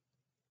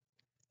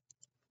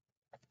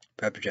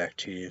 pepper jack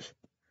cheese,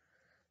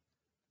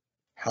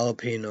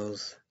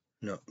 jalapenos,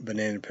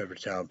 banana pepper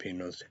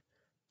jalapenos,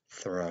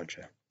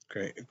 sriracha,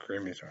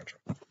 creamy sriracha.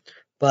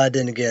 But I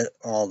didn't get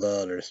all the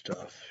other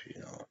stuff,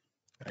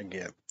 I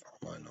get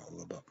all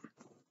of it.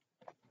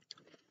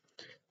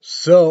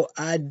 So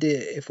I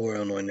did, if we're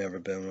Illinois, never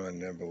been one,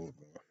 never will.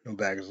 No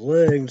bags,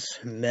 legs,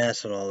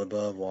 mess and all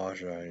above,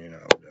 wash out, you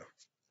know.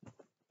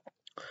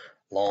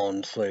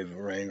 Long sleeve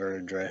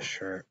Wrangler dress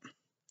shirt,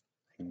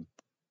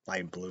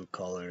 light blue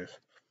colors.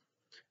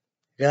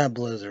 Got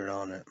Blizzard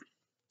on it.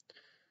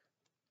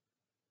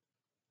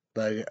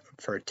 But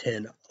for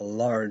 10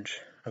 large,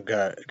 I've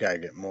gotta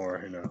get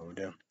more, you know.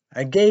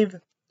 I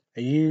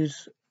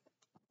use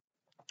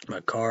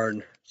my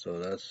card, so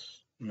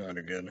that's not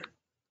a good.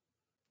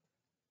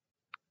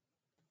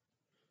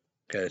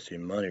 Gotta see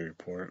money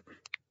report.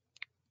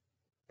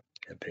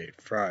 I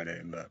paid Friday,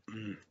 but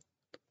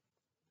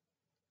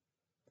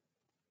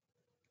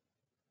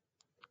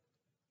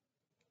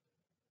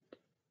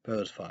it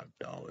was $5.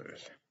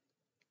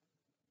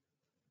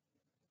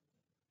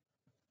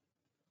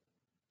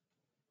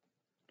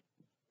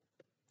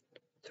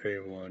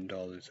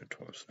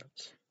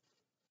 $31.12.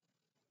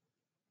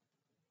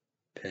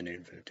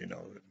 Pending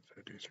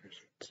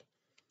 $50.53.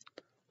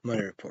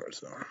 Money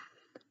reports though.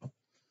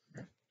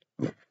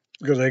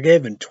 Because I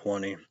gave him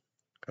 20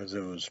 because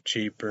it was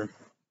cheaper.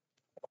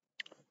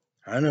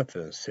 I don't know if it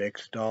was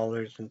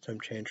 $6 and some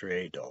change or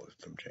 $8 and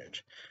some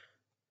change.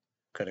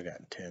 Could have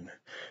gotten 10.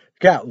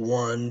 Got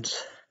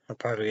ones. I'll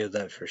probably give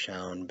that for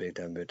Shawn. Beat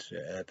that bitch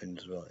to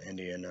Evansville,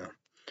 Indiana.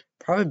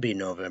 Probably be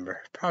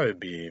November. Probably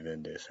be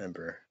even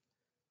December.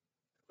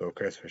 Go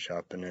Christmas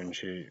shopping and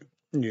she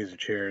use the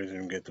chairs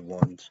and get the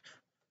ones.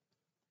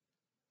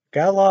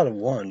 Got a lot of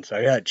ones.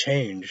 I got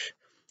change.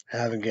 I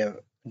haven't given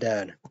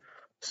Dad.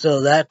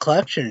 So that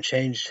collection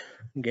changed,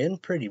 getting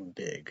pretty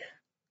big.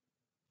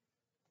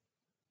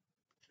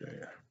 So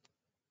yeah.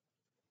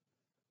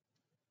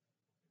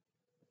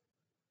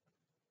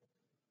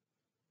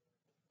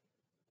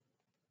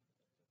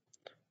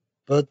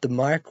 But the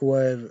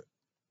microwave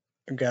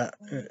got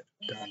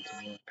done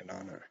some working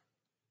on it.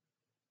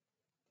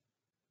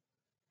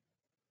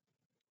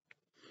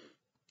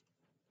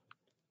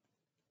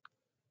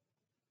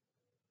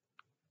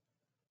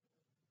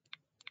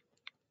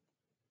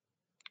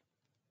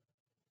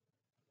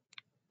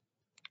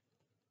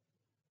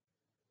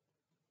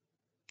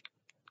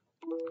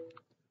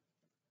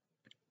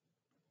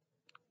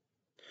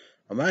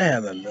 I might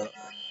have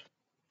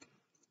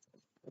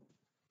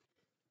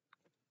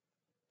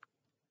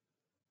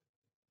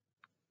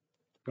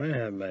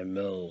my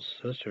Mills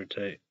sister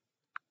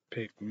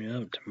pick me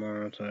up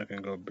tomorrow so I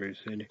can go Breeze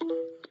City.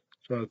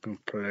 So I can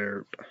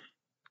prepare.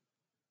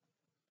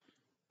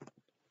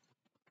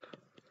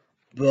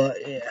 But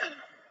yeah.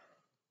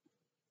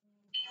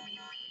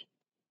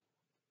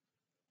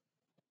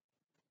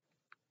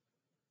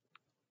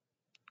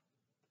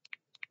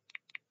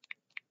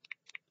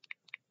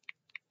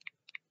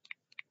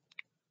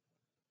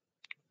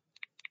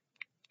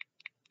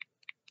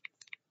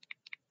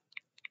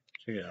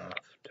 She get off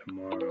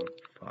tomorrow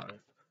 5.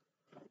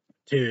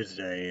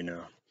 Tuesday, you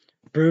know.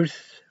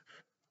 Bruce,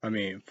 I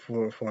mean,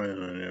 4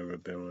 never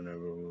been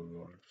whenever we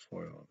were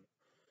 4.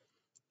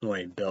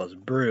 Wait, Bell's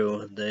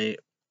Brew, they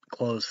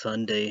close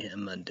Sunday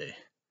and Monday.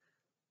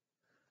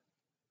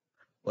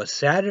 Well,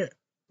 Saturday,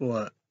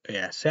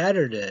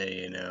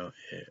 Saturday, you know,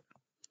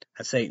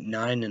 I say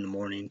 9 in the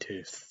morning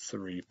to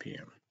 3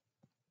 p.m.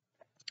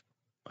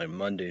 Like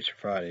Mondays to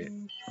Friday,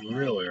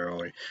 really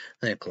early.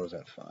 They close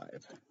at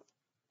 5.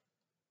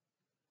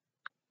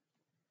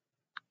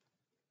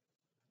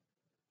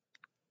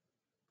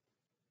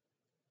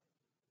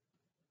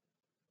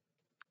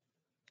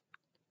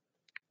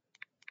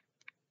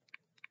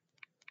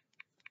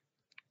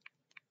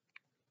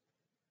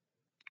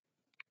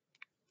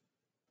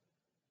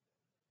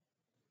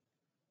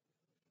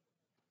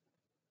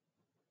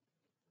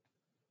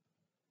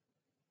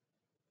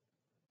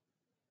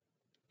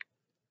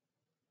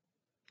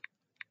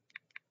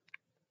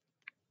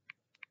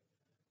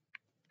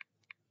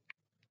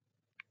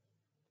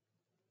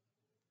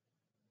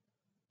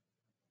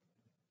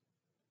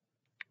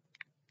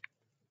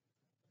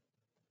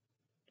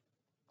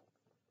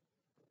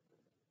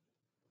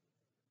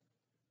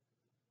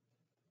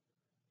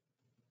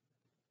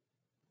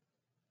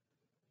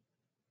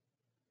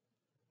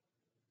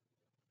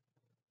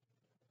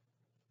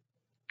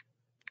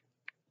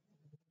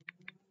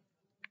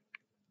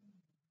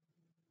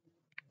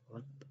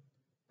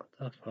 What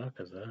the fuck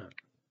is that?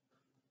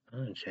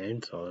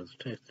 Chainsaw. Is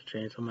it the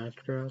Chainsaw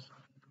Massacre house?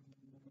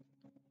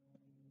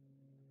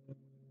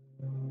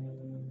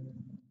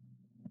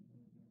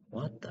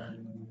 What the?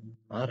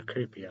 A lot of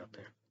creepy out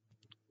there.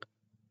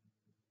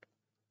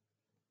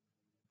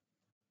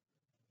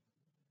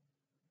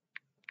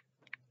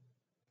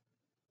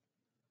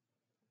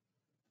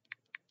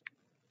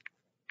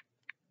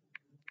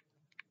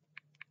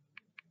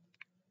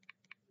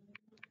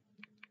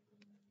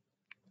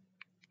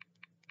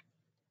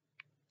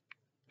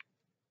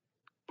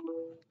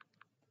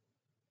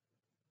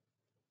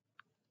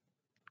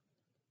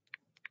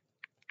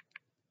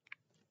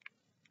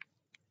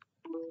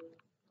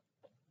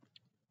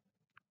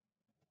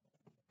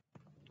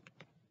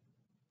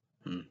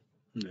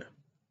 Yeah.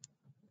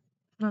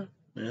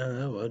 Yeah,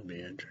 that would be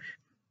interesting.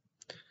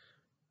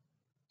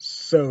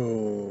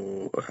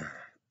 So,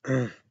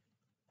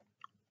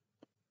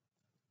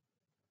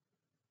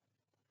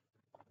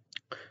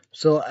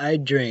 So I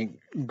drink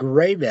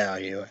Great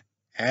Value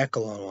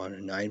Alkaline Water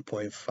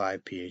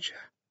 9.5 pH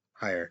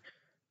higher.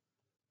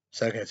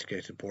 Second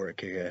case support,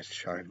 kick ass,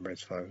 shark,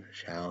 breast fuck,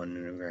 shallon,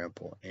 and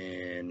grandpa,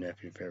 and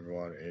nephew favorite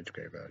water. It's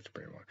Great Value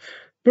Spring Water.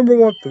 Number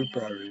 1 food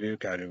product review,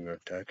 Cotton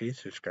Kentucky.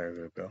 Subscribe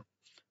to the bell.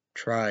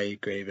 Try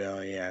Great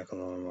Value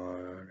Alkaline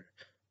Water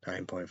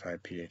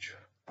 9.5 pH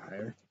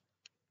higher.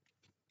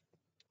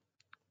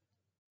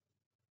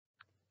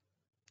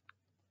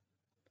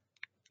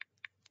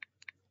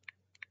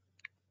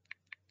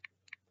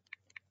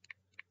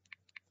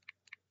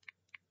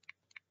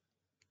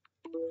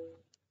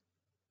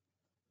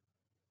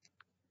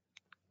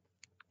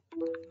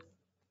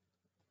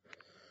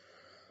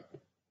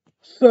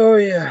 So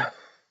yeah,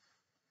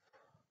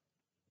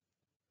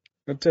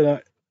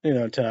 tonight,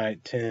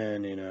 tonight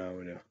 10,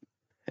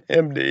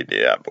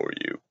 MDD for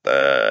you,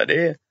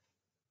 buddy.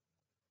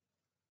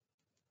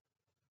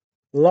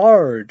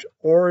 Large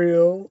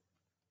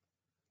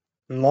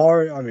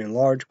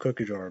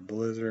cookie jar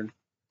Blizzard.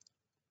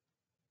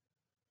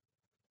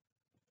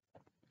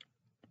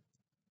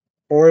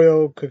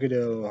 Oreo cookie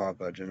dough hot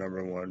fudge,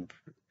 number one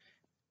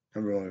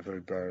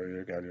food product.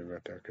 You got your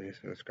right there. Case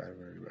subscribe.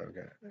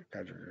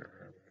 Got your.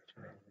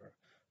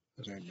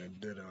 This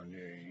ain't did on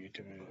your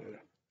YouTube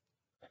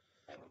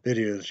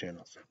videos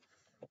channels.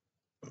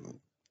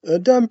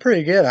 Done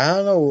pretty good. I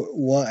don't know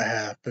what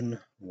happened,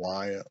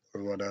 why,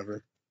 or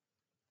whatever.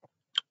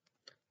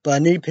 But I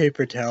need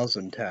paper towels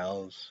and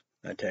towels.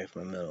 I text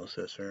my middle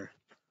sister.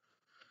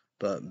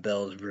 But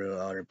Bell's Brew,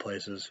 other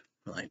places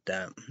like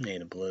that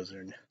need a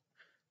Blizzard.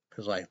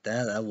 Because like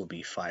that will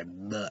be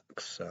 $5.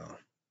 So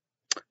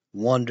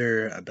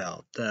wonder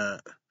about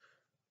that.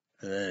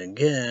 And then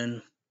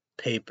again,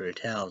 paper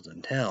towels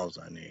and towels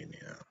I need,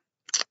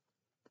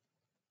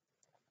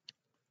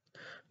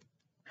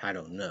 I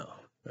don't know.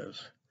 Because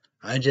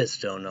I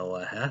just don't know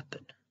what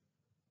happened.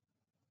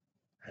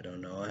 I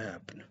don't know what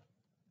happened.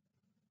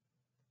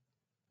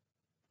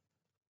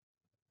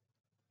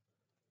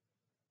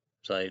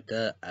 So like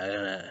that, I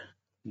gotta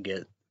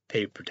get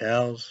paper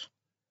towels.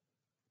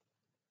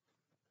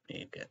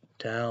 You get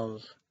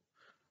towels.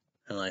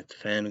 And like the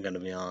fan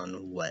gonna be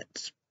on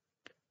wet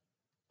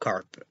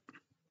carpet.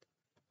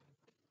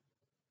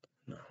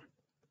 No.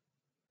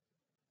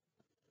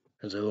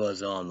 Because it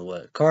was on the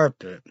wet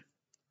carpet.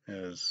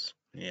 It was,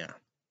 yeah.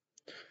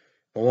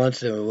 But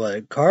once it was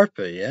wet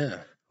carpet,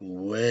 yeah.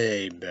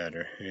 Way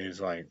better. It was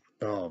like,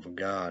 oh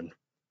god.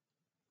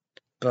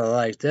 But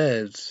like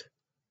that, it's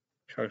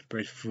Shark's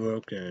Brace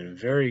broken and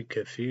very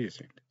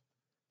confusing.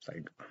 It's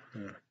like,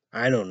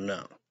 I don't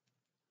know.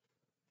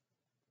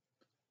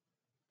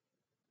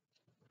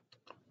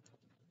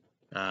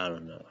 I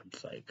don't know.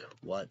 It's like,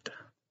 what?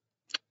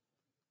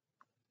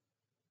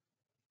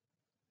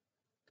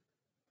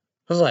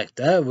 It's like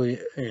that,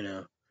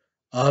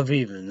 of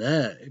even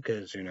that,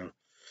 because,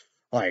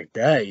 like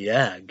that,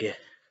 yeah, get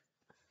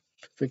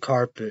the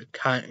carpet,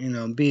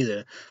 be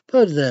there.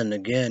 But then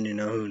again,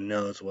 who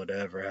knows,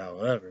 whatever,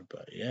 however,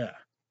 but yeah.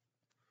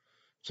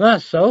 It's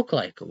not soaked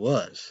like it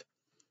was.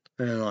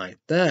 And like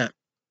that,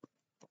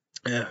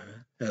 yeah,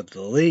 of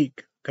the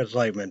leak, because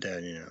like my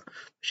dad,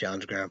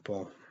 Sean's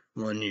grandpa,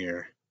 1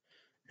 year,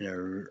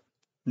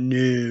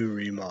 new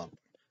remodel.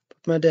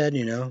 But my dad,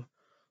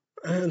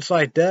 it's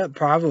like that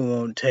probably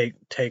won't take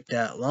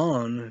that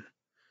long,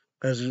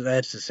 because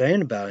that's the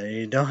saying about it.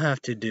 You don't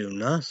have to do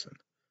nothing.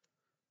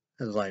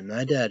 It's like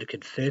my dad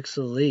could fix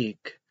a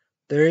leak.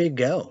 There you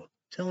go.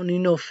 Telling you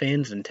no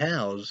fans and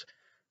towels.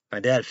 My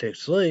dad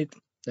fixed the leak.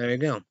 There you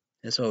go.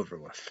 It's over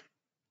with.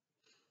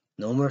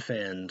 No more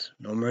fans,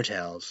 no more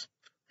towels,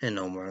 and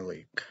no more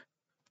leak.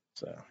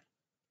 So,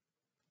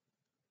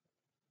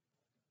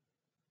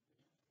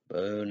 but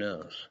who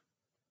knows?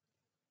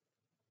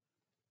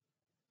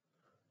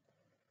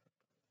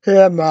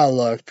 Yeah, my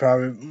luck's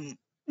probably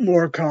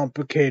more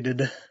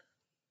complicated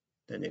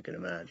than you can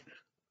imagine.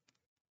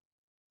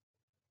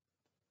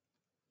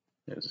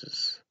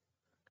 It's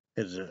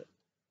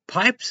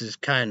pipes is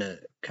kind of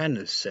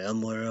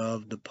similar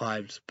of the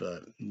pipes,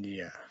 but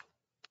yeah.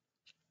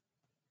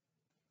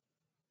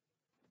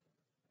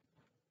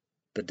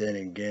 But then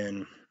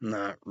again,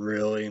 not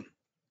really.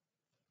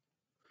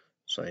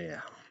 So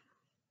yeah.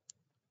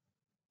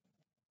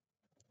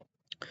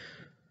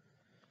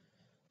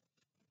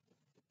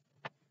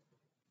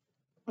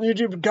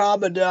 YouTube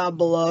comment down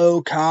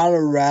below.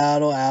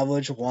 Colorado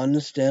Avalanche won the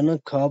Stanley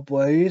Cup.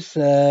 What do you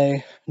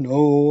say?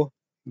 No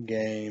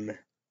game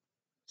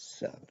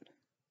 7.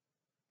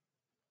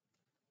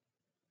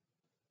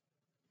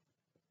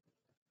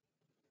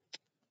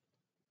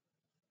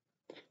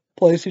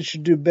 Places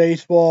should do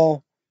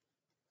baseball.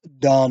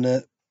 Done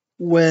it.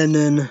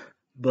 Winning.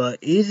 But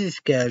easy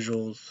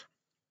schedules.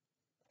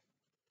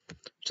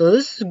 So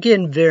this is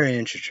getting very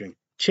interesting.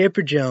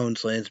 Chipper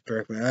Jones, Lance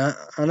Berkman.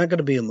 I'm not going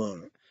to be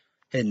alone.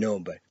 Hit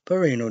nobody. But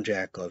Reno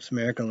Jack Gloves.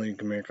 American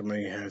League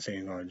has a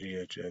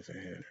GHS a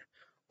hitter.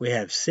 We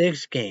have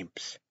 6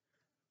 games.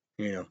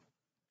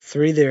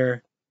 3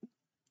 there.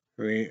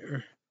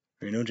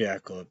 Reno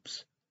Jack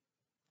Gloves.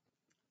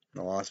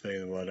 The Las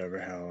Vegas, whatever,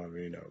 however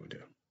we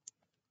do.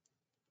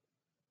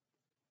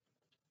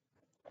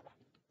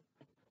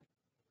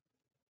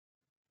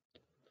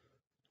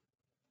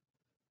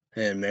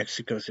 and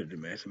Mexico City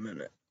makes a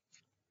minute.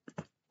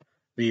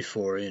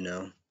 Before,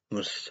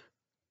 was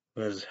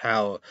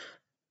how,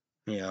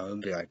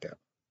 it'd be like that.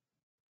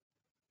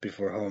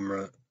 Before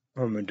home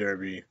run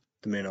derby,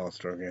 the main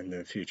All-Star game,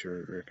 the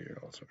future rookie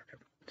All-Star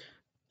game.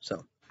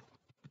 So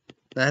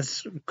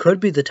that's could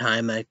be the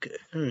time I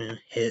could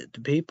hit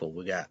the people.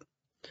 We got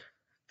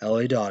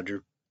LA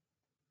Dodger,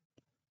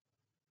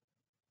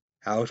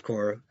 Alex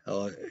Cora,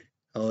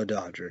 LA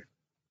Dodger,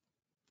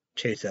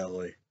 Chase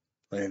Elliott,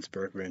 Lance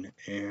Berkman,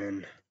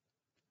 and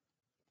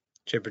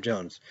Chipper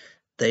Jones.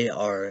 They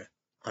are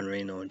on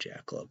Reno and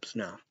Jack clubs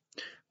now.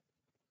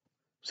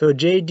 So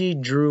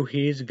JD Drew,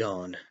 he's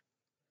gone.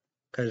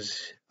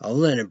 Because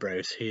Atlanta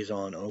Braves, he's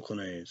on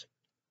Oakland A's.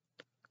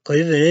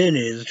 Cleveland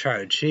Indians try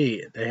to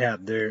cheat. They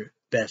have their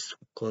best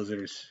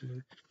closers,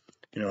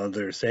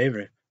 their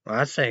saver. Well,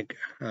 I think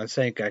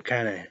I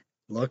kind of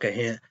look at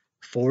him.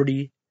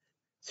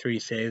 43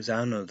 saves. I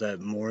don't know if that's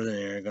more than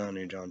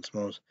Aragoni and John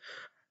Smoltz.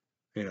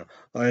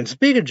 And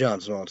speaking of John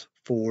Smoltz,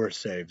 4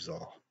 saves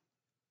all.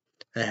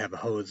 They have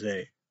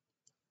Jose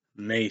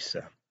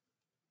Mesa.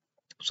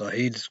 So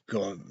he's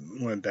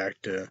went back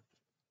to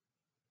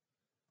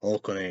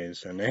Oakland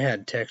A's, and they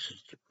had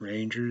Texas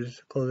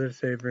Rangers closer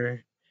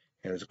saver.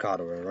 It was the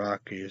Colorado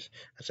Rockies.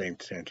 I think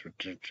the San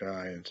Francisco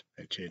Giants.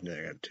 They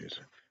got 2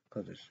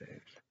 closer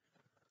saves.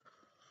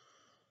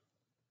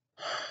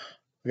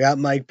 We got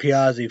Mike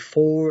Piazzi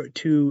 4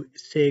 to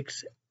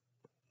 6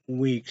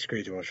 weeks.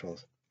 Crazy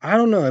Marshals. I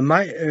don't know. It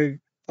might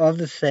of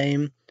the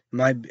same.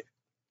 Might be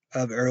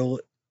of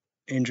early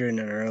injury in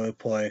an early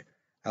play.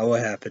 I will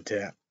happen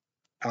to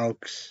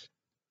Alex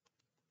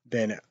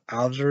Ben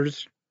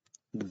Alvers.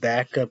 The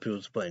backup, he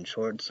was playing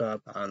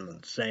shortstop. I don't know,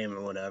 the same or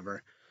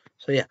whatever.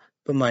 So yeah,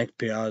 but Mike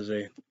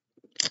Piazzi,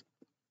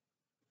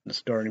 the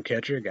starting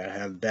catcher, gotta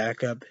have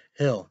backup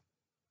Hill.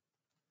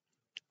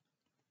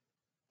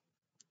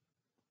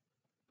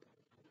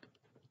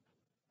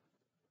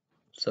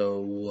 So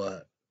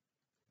what?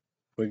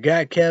 We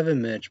got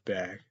Kevin Mitch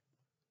back.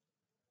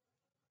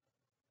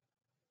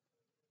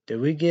 Did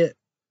we get?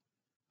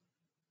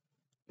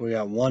 We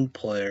got 1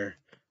 player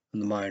in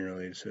the minor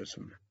league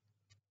system.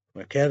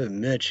 Well, Kevin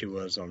Mitch, he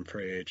was on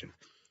free agent.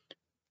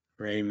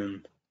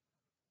 Raymond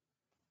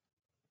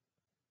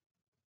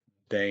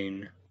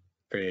Bain,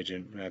 free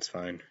agent. That's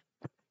fine.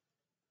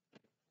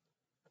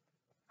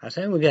 I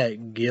think we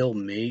got Gil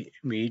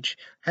Meach.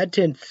 Had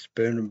 10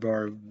 Spooner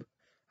Bar.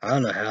 I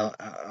don't know how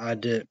I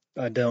did.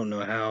 I don't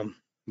know how,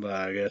 but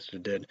I guess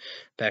it did.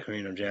 Back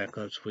Reno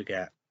Jackalopes, we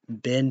got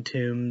Ben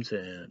Toombs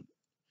and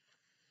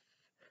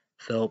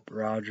Philip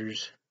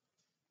Rogers,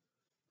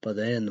 but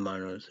they in the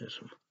minor league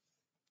system.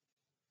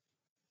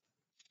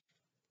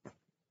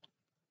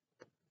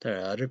 They're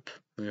other,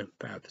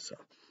 perhaps so.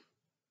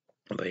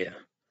 But yeah,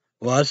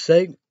 well, I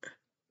say.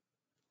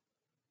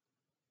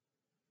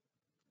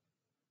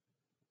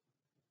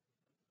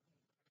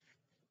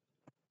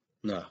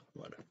 No,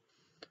 whatever.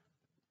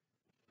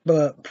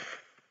 But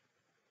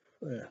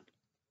yeah.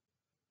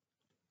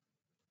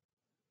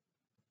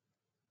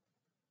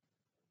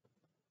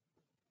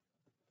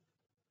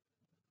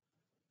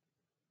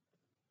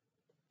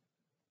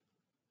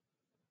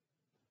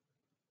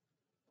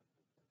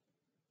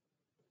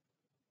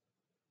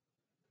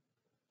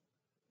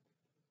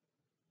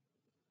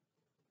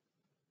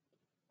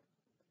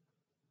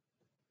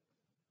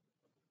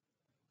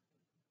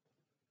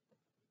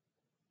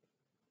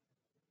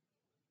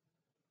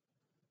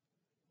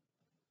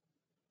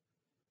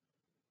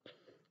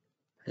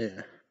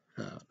 Yeah.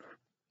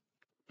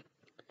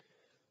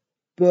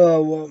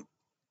 Well,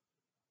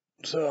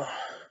 so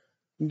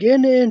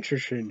getting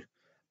interesting.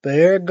 But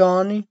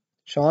Aragoni,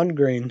 Sean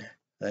Green,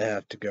 they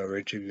have to go.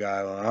 Richard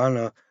Guile, I don't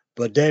know.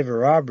 But David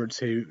Roberts,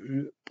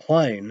 who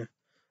playing,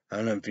 I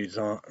don't know if he's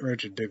on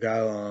Richard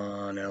DeGuile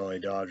on LA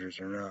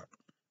Dodgers or not.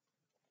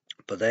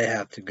 But they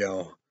have to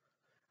go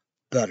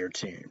better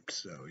teams,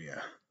 so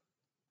yeah.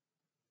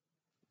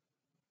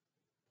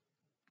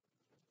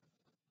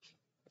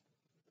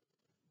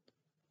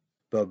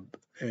 But,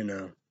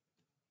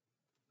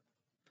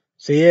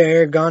 So yeah,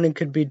 Aragoni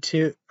could be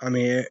 2. I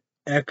mean,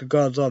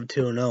 Ekagazov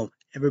 2-0.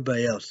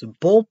 Everybody else. The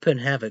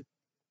bullpen haven't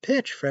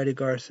pitched Freddie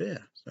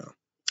Garcia, so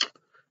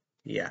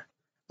yeah.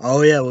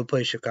 Oh yeah, we'll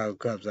play Chicago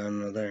Cubs. I don't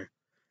know there.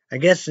 I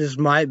guess this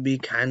might be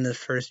kind of the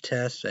first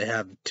test. They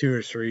have 2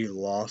 or 3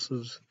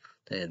 losses.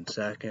 They had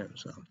second,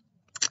 so.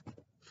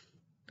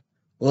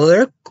 Well,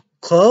 their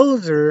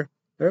closer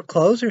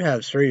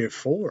has 3 or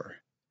 4.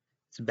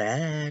 It's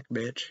back,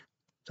 bitch.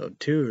 So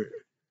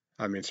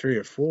 3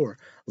 or 4.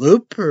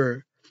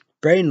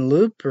 Braden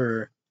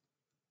Looper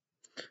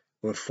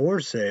with 4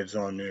 saves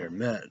on their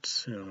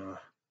Mets.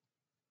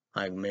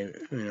 Like maybe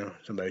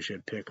somebody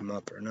should pick him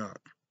up or not.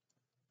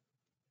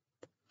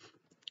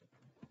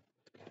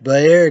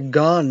 But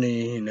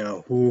Aragoni,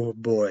 oh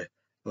boy.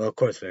 Well, of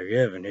course they're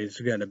given. He's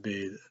gonna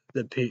be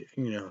a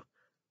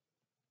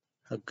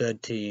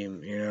good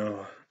team.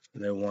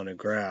 They want to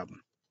grab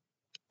him.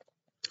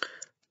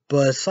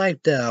 But it's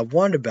like that. I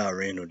wonder about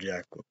Reno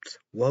Jackalopes.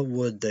 What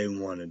would they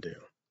want to do?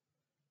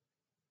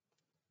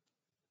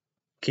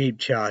 keep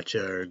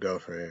Chacha or go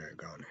for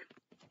Aragoni.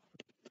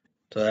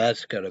 So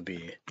that's going to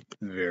be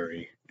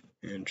very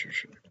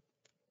interesting.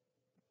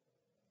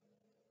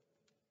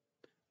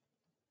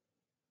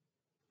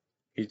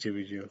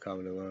 ETBG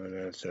comment alone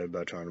that said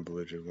about trying to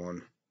Beluga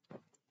 1.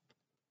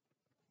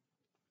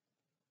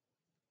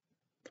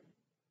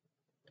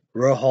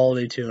 Real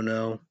Holiday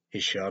 2-0. He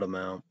shut him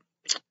out.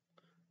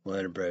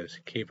 Atlanta Braves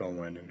keep on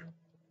winning.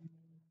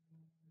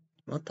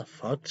 What the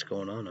fuck's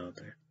going on out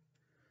there?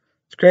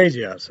 It's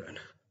crazy outside.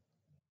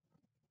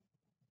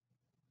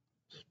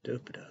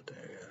 Stupid out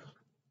there, yeah.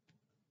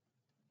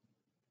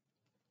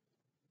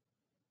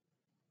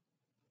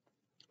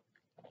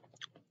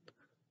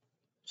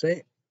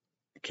 See,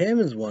 Cam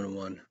is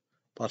 1-1.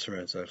 Boston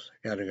Red Sox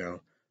gotta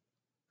go.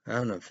 I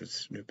don't know if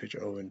it's new pitcher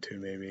 0-2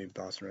 maybe.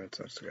 Boston Red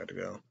Sox gotta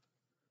go.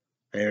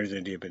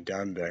 Arizona Deep and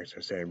Diamondbacks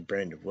are saying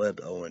Brandon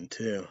Webb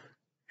 0-2.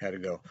 Had to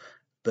go.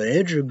 But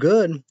Andrew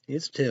Good,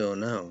 he's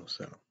 2-0,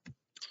 so.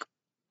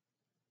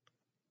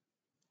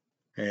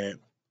 And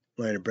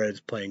Atlanta Braves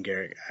playing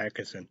Garrett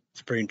Atkinson,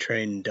 spring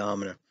training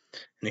dominant.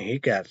 And he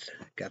got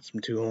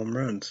some 2 home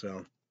runs,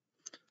 so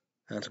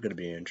that's going to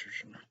be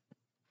interesting.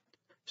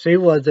 See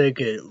what they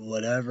could,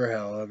 whatever,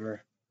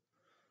 however.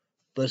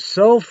 But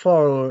so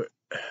far,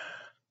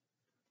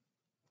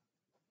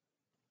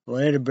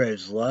 Atlanta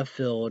Braves left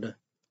field,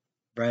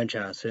 Brian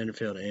Childs, center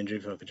field, Andrew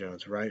Funky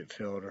Jones, right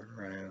fielder,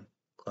 Ryan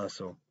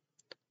Klessel.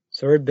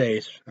 Third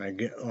base, I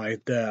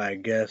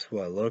guess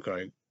what looked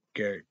like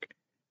Garrett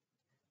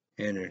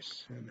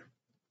Anderson.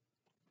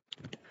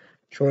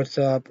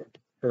 Shortstop,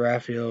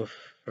 Rafael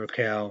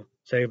Furcal.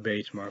 Second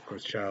base,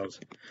 Marcos Childs.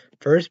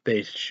 First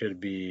base should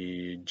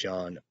be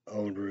John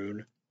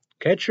Olerud.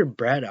 Catcher,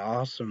 Brad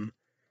Awesome.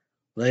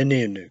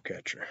 Landing a new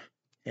catcher.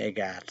 Hey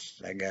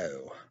guys, I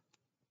go.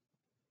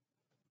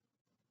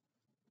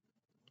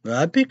 Well,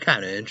 that'd be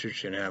kind of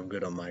interesting to have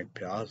good on Mike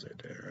Piazza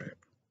there, right?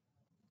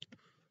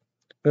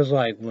 Because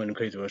like when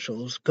Crazy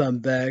Whistles come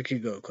back, you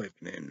go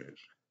Clayton Andrews.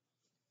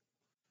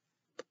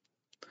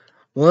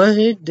 Well,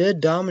 he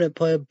did dominant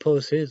play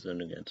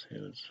postseason against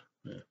him.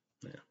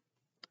 Yeah.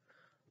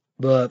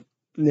 But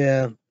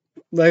yeah,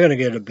 they're gonna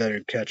get a better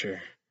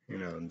catcher,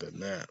 than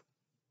that.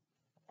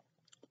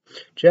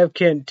 Jeff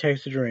Kent,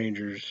 Texas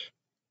Rangers.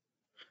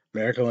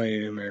 American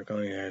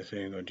League has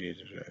single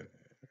Jesus.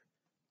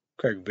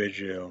 Craig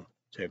Biggio,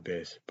 say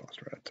base,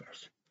 Boston Red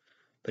Sox.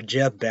 But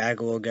Jeff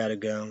Bagwell got to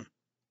go.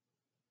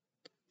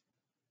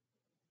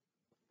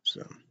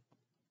 So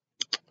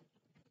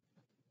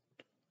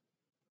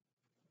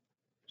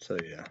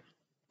yeah.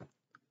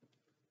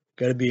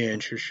 Got to be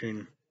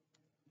interesting.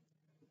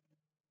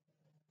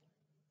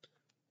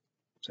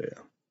 So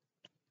yeah.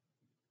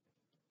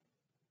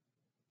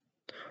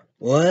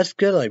 Well, that's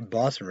good. Like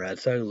Boston Red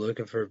Sox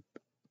looking for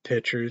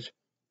pitchers.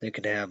 They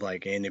could have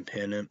like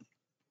independent.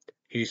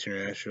 Houston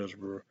Astros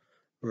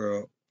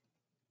were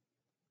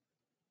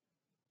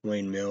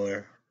Wayne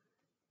Miller,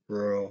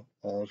 Rural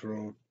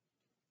Oswald.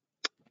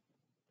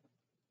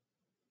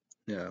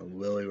 Yeah,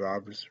 Willie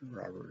Roberts,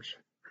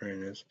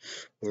 Hernandez,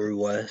 or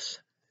Wes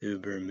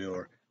Uber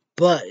Miller.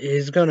 But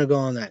he's gonna go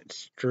on that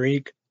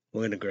streak.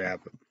 We're gonna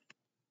grab him.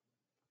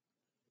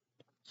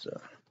 So,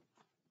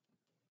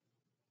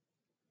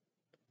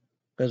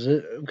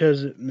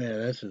 because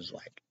man, this is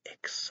like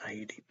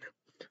exciting.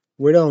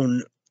 We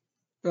don't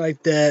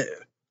like that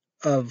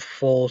of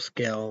full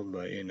scale,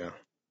 but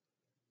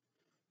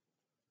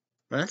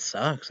that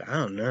sucks. I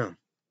don't know.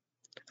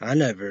 I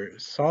never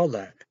saw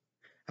that.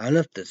 I don't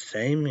know if the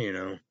same,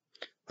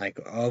 like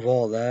of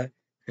all that,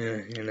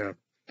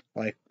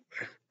 like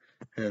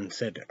and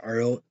said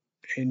early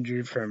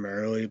injured from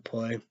early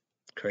play,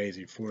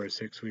 crazy 4 or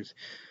 6 weeks.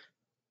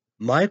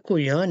 Michael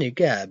Young, he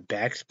got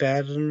back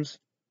spasms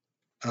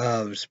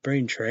of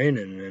spring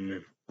training,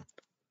 and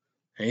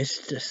he's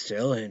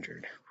still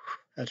injured.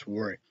 That's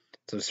worrying.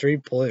 So 3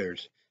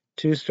 players,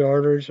 2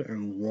 starters,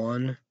 and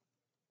 1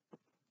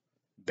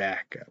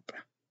 backup.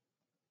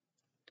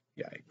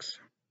 Yikes.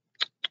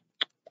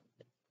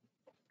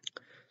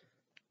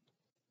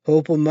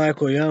 Hopefully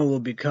Michael Young will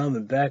be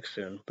coming back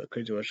soon, but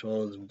crazy much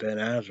all is Ben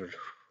Hazard.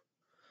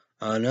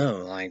 I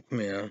know, like,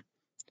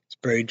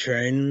 spring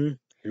training,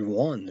 he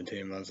won the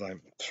team. I was like,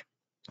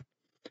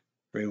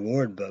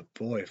 reward, but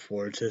boy,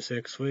 4 to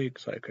 6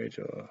 weeks, like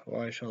Rachel,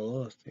 why shall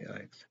lost?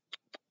 Yikes.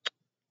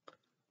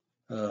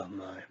 Oh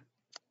my.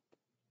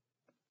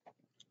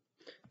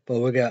 But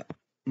we got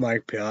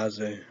Mike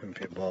Piazza, and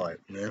people are like,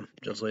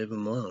 just leave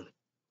him alone.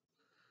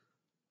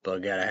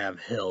 But gotta have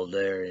Hill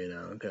there,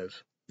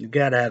 because you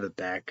gotta have a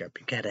backup.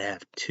 You gotta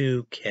have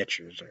 2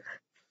 catchers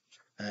there.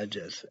 That's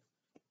just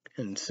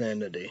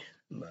insanity.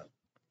 But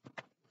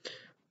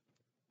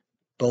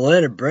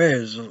Atlanta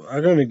Braves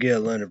are gonna get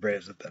Atlanta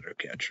Braves a better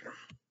catcher.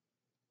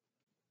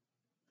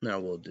 Now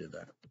we'll do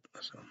that.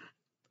 So,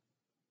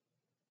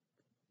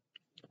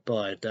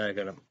 but they're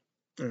gonna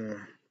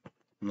they're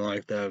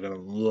gonna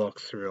look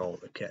through all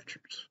the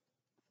catchers.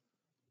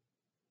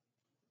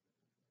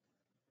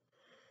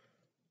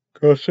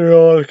 Go through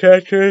all the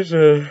catchers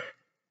and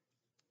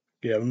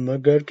give them a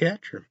good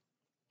catcher.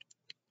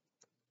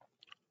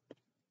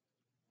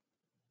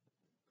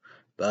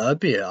 But that'd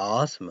be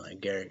awesome, like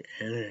Derrick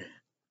Henry.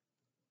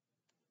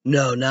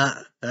 No,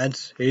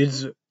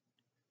 he's.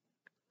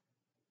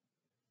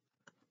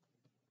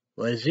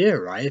 Was he a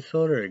right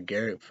fielder or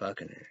Garrett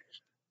fucking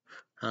Harris?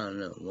 I don't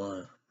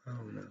know. I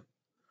don't know.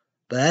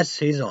 But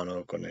he's on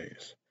Oakland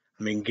A's.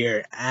 I mean,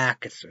 Garrett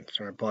Atkinson's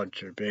our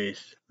third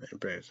base.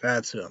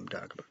 That's who I'm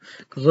talking about.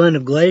 Because when the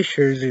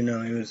Glaciers,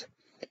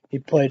 he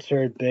played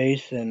third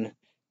base, and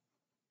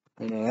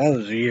that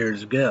was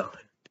years ago.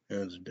 He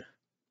was a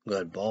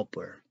good ball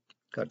player.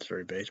 Got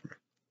third baseman.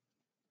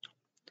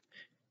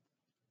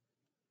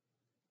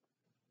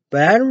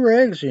 But Adam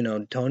Riggs, Tony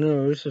La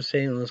Russa,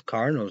 St. Louis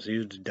Cardinals, he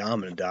was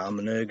dominant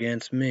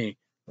against me.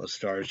 We'll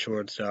start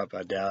shortstop.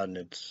 I doubt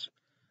it's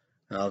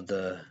of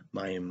the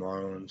Miami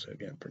Marlins. I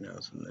can't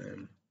pronounce the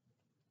name.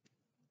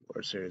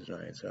 World Series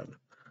 97.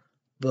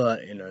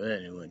 But,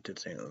 then he went to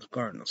St. Louis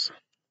Cardinals.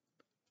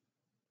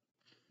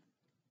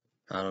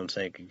 I don't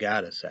think he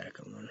got a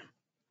second one.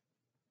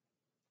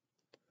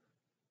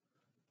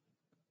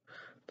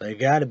 But he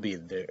got to be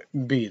there,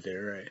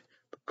 right?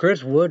 But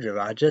Chris Woodruff,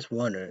 I just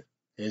wonder,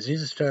 is he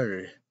the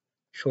starter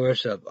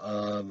shortstop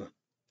of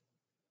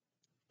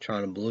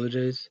Toronto Blue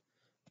Jays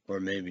or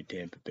maybe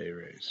Tampa Bay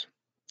Rays?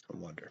 I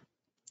wonder.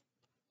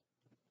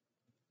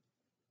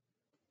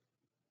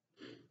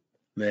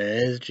 Man,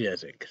 it's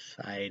just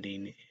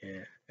exciting.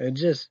 Yeah.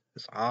 It's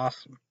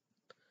awesome.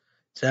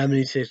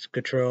 76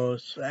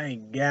 controls.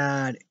 Thank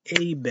God.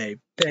 eBay,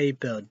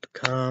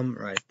 PayPal.com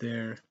right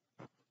there.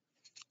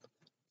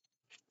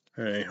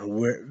 Alright,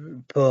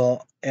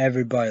 pull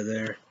everybody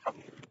there.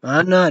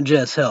 I'm not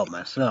just help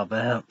myself.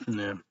 I help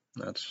them.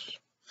 That's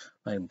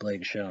like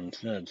Blake Shelton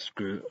said.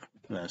 Screw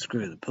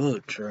the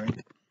pooch,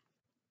 right?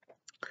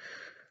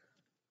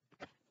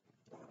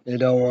 They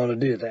don't want to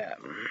do that.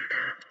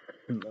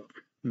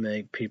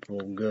 Make people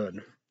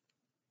good.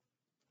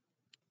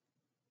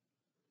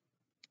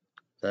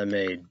 That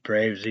made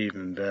Braves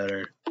even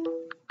better.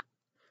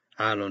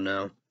 I don't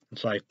know.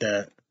 It's like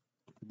that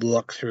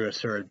look through a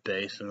third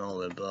base and all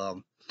that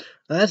above.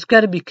 That's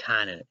got to be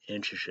kind of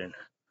interesting.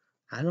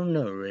 I don't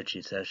know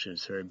Richie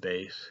Sessions third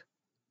base.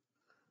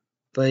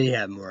 But you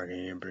have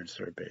Morgan Amber's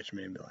third base,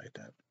 maybe like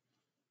that.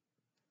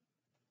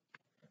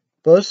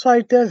 But it's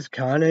like that's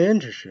kind of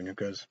interesting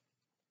because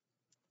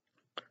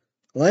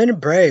Atlanta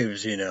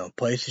Braves,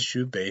 place to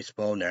shoot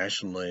baseball,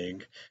 National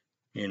League,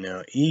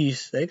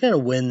 East, they're gonna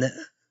win that.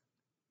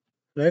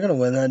 They're gonna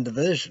win that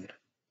division.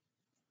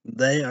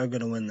 They are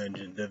gonna win that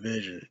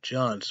division.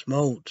 John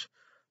Smoltz,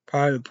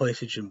 probably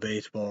PlayStation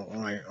baseball.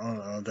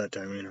 That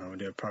time,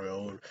 they're probably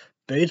old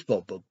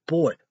baseball, but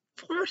boy,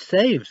 4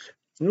 saves.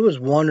 It was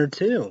 1 or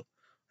 2,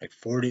 like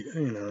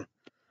 40,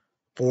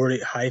 40,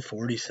 high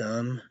 40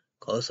 some,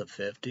 close to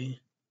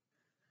 50.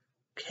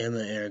 Kim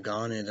and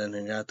Aragoni, then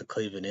they got the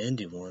Cleveland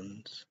Indy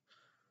ones.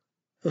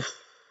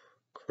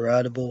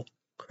 Incredible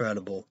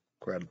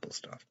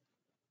stuff.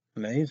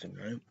 Amazing,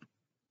 right?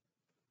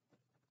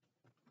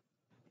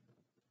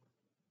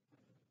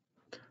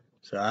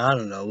 So I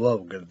don't know what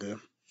we're gonna do.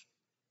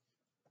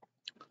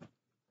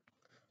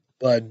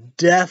 But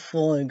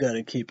definitely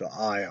gonna keep an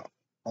eye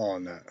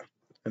on that.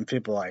 And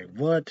people are like,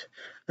 what?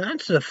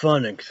 That's the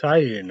fun,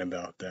 exciting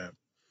about that.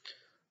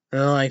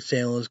 Like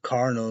St. Louis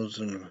Cardinals,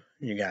 and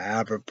you got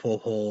Albert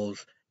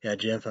Pujols, you got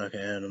Jeff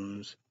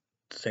Adams,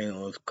 St.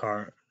 Louis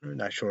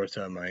that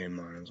shortstop Miami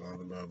Marlins, all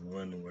above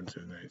win the World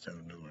Series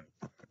 97 doing.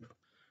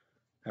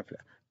 After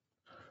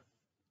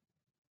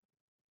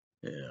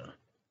that. Yeah.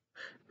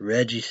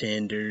 Reggie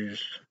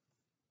Sanders,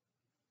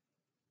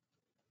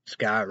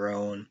 Scott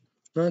Rowan.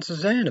 That's the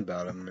saying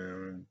about him,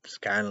 man.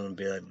 Scott will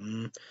be like,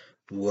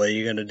 what are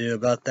you gonna do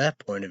about that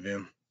point of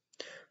view?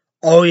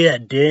 Oh yeah,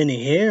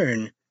 Danny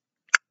Herron.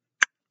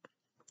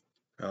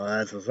 Oh,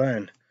 that's the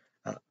thing.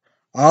 I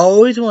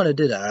always want to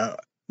do that.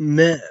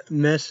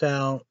 Miss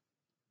out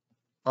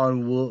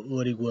on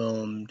Woody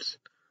Williams.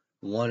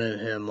 Wanted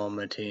him on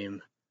my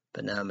team,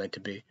 but not meant to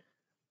be.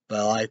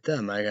 But I like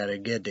them. I gotta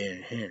get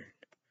Danny Herron.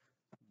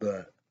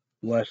 But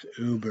Wes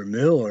Uber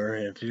Miller,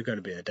 if he's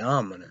gonna be a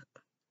dominant,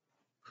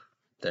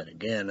 then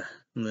again,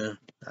 I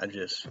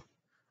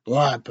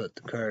put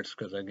the Kurtz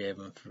because I gave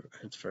him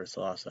his first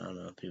loss. I don't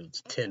know if he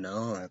was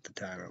 10-0 at the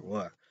time or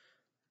what.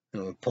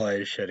 We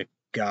played, should have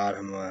got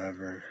him,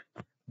 whatever.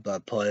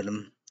 But played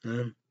him,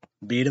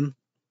 beat him.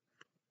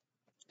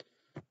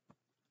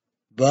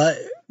 But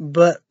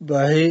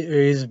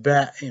he's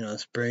back,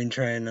 spring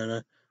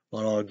training,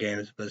 won all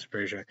games, but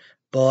spring training.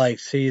 But like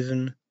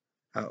season,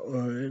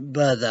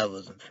 but that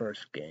was the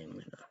first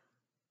game,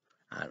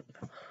 I don't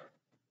know.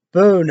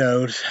 But who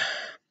knows?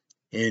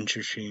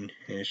 Interesting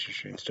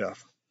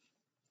stuff.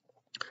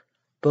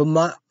 But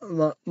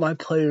my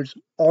players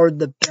are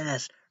the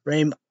best.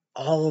 Raym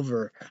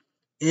Oliver,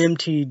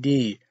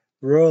 MTD,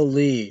 Roy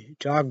Lee,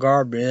 John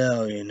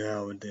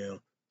Gabriel,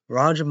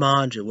 Roger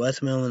Maggio,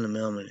 Wes Millen, and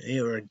Millman.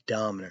 They were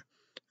dominant.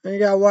 And you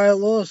got Wyatt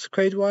Lewis,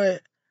 Crazy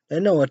Wyatt. They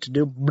know what to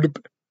do.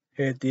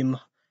 Hit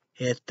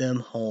them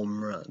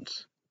home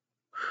runs.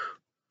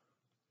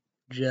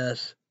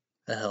 Just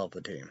a hell of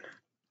a team.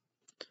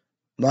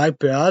 Mike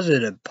Piazza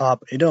didn't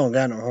pop. He don't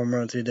got no home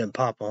runs. He didn't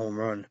pop a home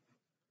run.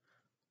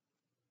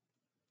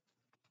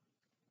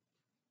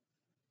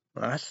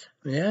 I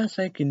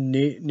think he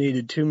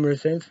needed 2 more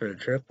things for a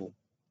triple.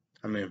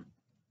 I mean,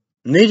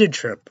 needed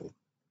triple.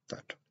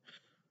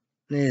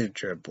 Needed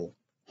triple.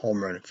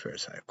 Home run for a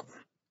cycle.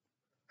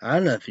 I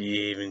don't know if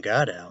he even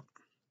got out.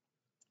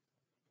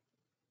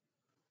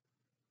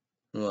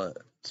 What?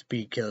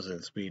 Speed kills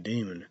and speed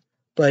demon.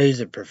 But he's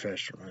a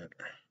professional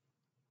hitter.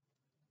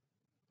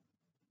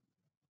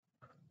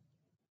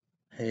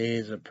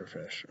 He's a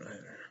professional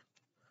hitter.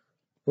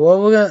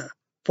 Well, we got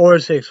 4 or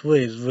 6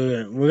 weeks.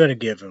 We're gonna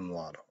give him a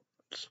lot of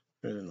hits.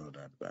 There's no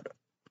doubt about it.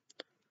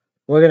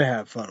 We're gonna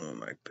have fun with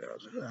Mike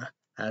Piazza.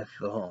 That's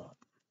the whole.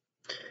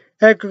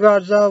 Hector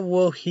Garza,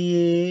 will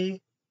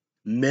he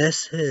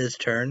miss his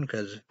turn?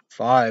 Because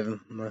 5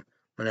 when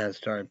that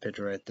starting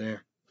pitcher right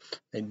there,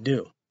 they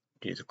do.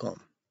 He's a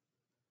clump.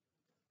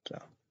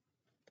 So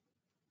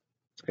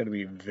it's gonna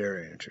be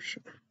very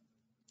interesting.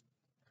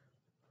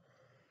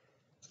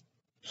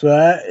 So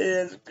that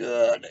is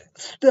good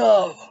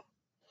stuff.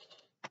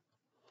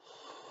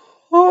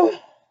 Oh,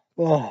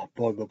 blah,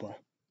 blah, blah.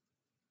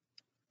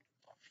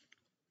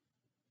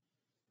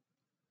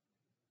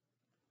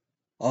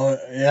 Oh,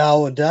 yeah, I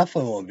will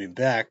definitely won't be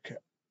back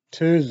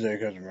Tuesday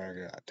because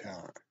America Got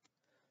Talent.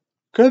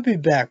 Could be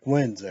back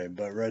Wednesday,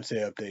 but Red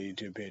State Update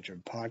YouTube page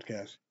and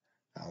podcast,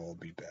 I will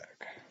be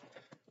back.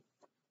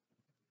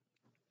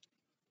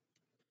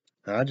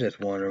 I just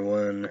wonder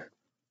when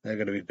they're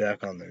going to be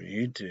back on their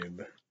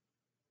YouTube.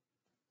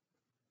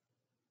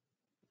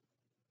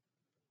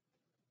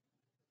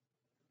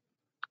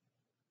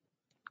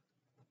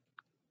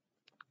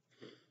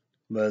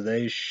 But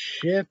they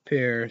ship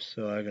here,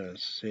 so I gotta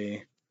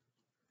see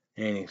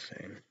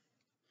anything.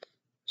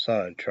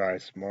 Saw to try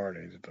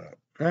Smarties, but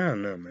I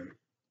don't know, man.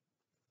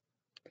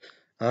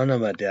 I don't know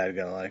my dad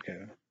gonna like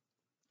it.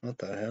 What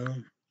the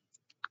hell?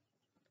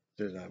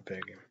 This is not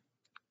picking.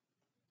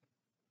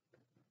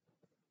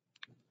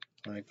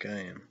 Like I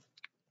am.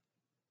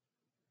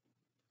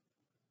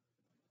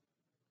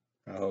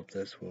 I hope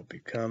this will be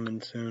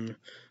coming soon.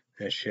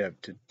 It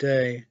shipped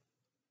today.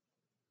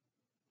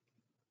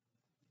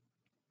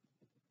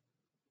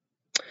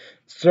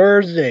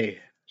 Thursday.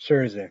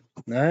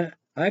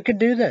 I could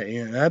do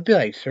that. That'd be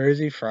like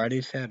Thursday,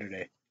 Friday,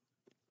 Saturday.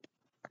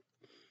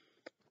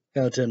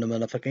 That's in the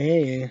motherfucking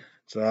A.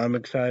 So I'm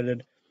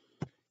excited.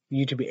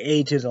 YouTube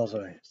 8 is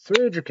also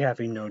 300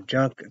 caffeine, no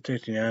junk,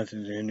 16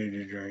 ounces of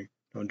energy drink,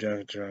 no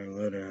junk,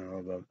 chocolate, and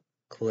all the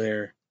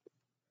clear,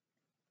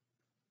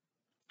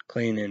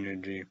 clean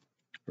energy.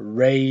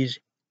 Raise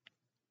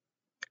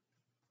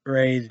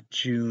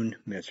June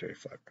mystery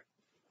fucker.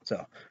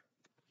 So,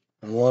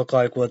 it'll look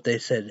like what they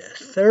said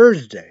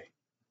Thursday.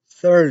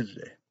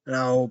 And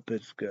I hope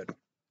it's good.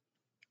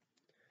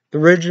 The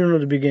original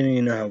at the beginning,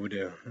 you know how we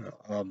do.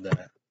 All of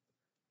that.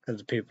 Because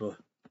the people,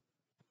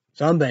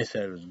 somebody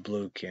said it was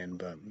blue can,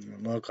 but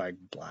it looked like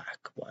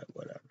black, white,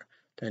 whatever.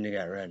 Then you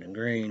got red and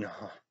green.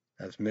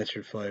 That's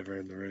mystery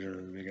flavor, the original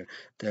at the beginning.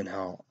 Then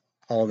how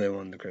all they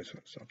want the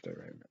Christmas stuff there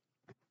right now.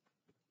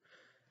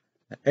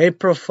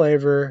 April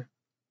flavor,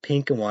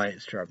 pink and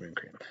white, strawberry and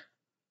cream.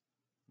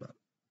 But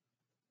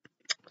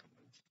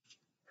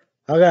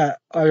I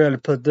gotta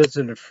put this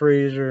in the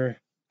freezer.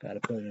 Gotta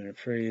put it in the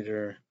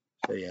freezer.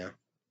 So yeah.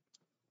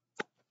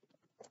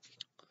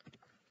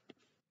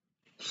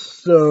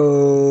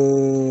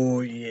 So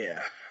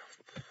yeah.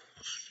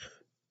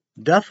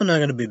 Definitely not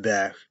gonna be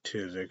back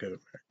Tuesday because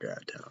I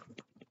got town.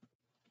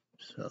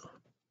 So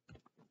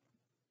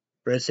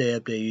Red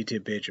State Update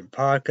YouTube page and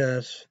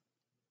podcast.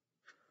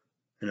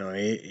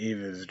 Eve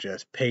is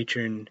just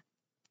patron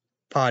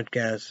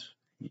podcast.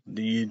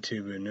 The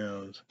YouTuber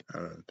knows. I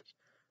don't know.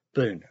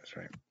 But who knows,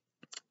 right?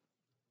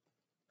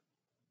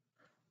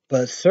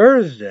 But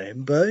Thursday,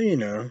 but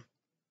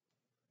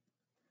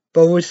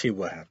we'll see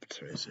what happens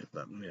Thursday.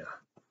 But yeah,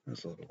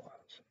 that's a little while.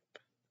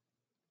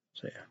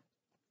 So yeah.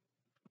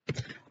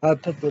 I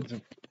put this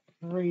in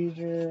the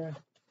freezer.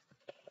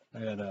 I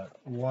gotta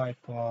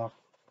wipe off.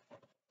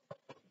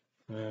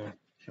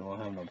 She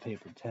won't have no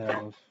paper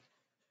towels.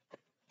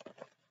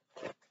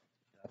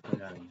 I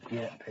gotta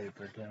get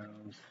paper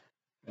towels.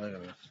 Look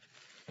at this.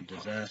 A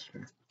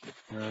disaster.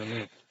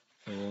 I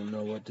won't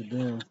know what to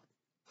do.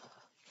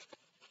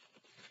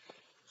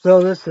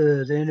 So this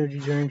is the Energy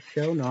Drink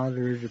Show.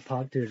 Nozzles are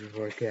popped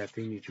for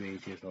caffeine. Each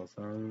means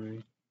also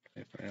only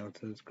 24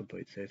 ounces.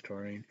 Complete safe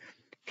taurine.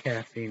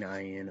 Caffeine,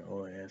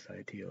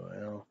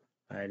 INOSITOL.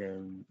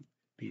 Item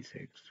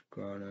B6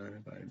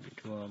 guarana. Vitamin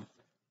B12.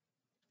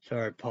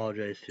 Sorry,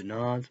 apologize to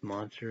Nas,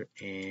 Monster,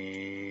 and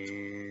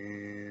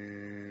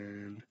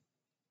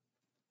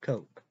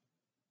Coke.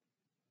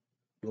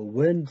 Well,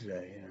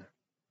 Wednesday, yeah.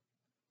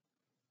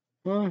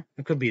 Well,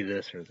 it could be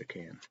this or the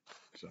can.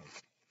 So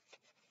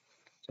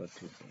that's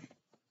too funny.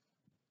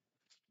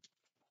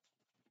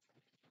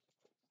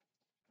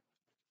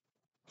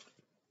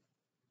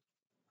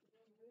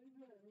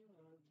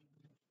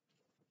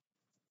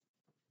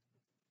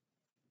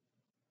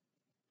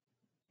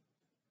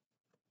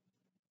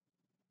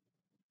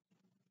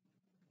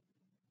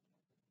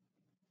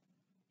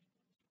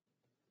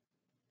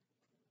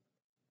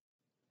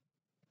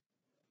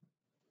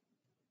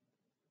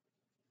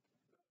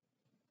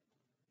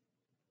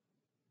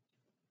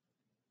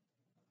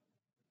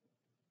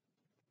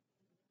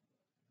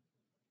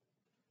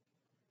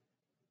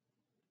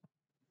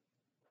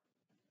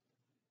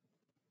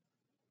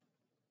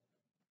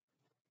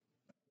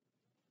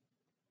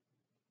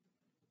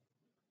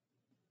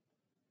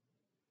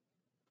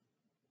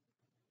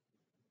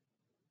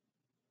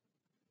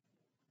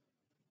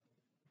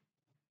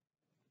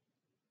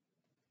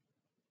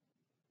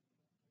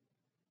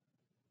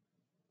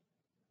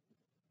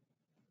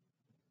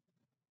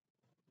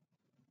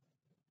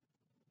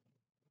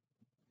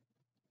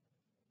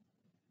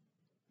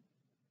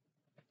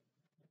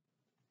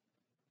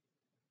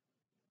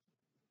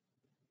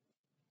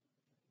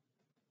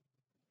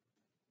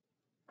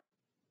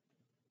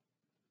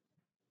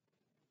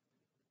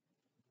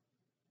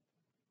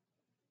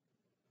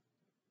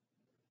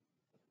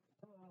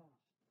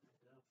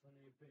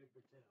 paper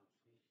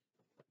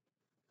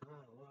towel.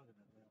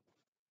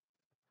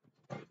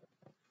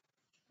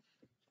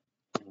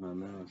 My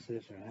little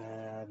sister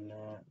had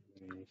not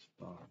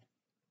responded.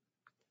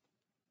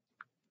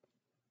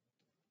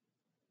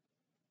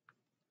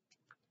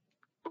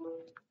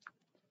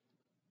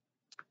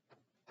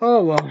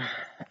 Oh well.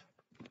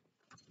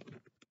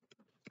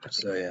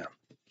 So yeah.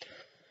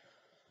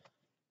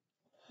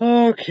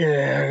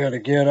 Okay, I gotta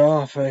get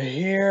off of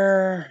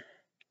here.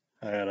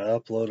 I gotta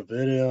upload a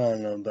video. I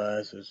don't know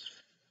about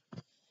this.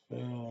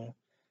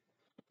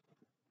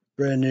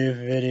 Brand new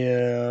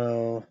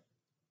video.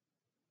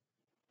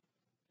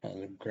 On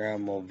the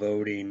grandma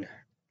voting.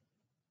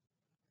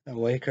 I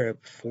wake her up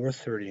at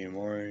 4:30 in the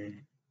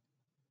morning.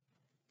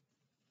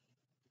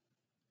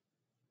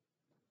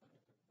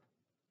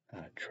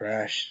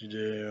 Trash to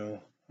do.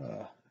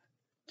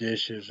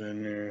 Dishes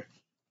in there.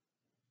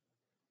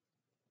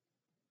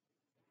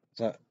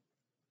 So,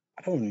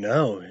 I don't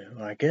know.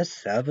 I guess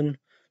 7.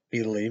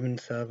 Be leaving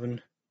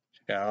 7.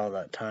 Got all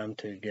that time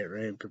to get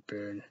ready and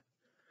prepared.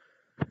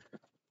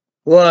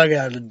 Well, I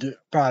gotta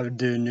probably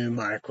do new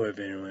microwave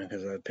anyway,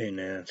 because I pain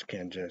in the ass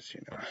can't just,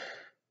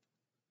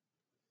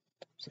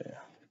 So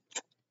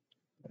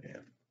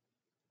yeah.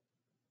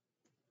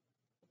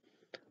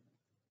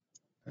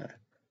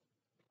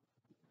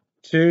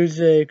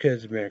 Tuesday,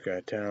 because America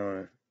Got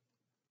Talent.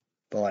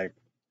 But like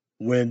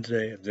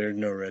Wednesday, if there's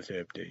no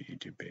recipe update,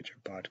 YouTube page or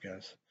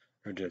podcast,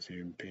 or just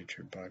even page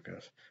or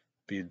podcast,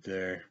 be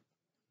there.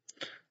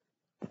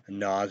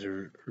 Nas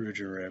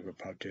original regular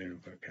pop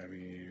tune for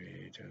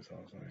caffeine just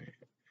also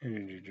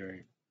energy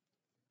drink.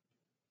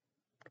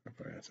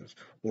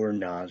 Or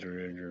Nas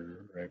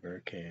original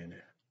regular can.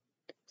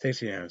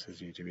 16 ounces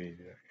YouTube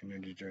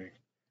energy drink.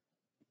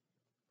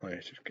 Oh,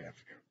 it's just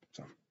caffeine.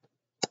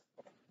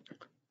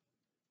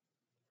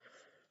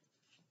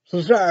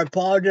 So sorry, I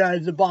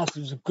apologize. The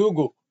bosses of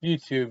Google,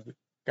 YouTube,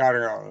 got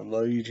it on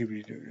low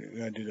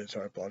YouTube. I do that,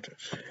 so I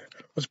apologize.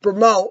 Let's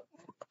promote.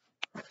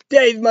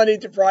 Days Monday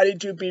to Friday,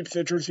 2 p.m.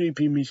 Central, 3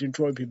 p.m. Eastern,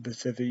 12 p.m.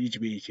 Pacific.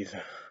 YouTube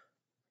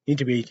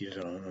is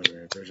on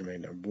version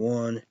made number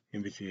 1.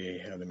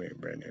 NBC, how they make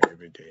brand new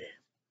every day.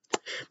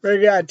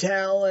 America Got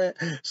Talent,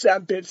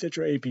 7 p.m.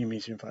 Central, 8 p.m.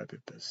 Eastern, 5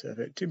 p.m.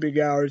 Pacific. 2 big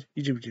hours.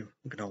 YouTube, you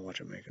can all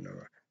watch it make an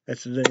hour.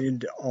 That's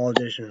the all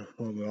edition of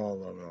what we all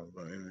love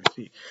about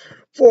NBC.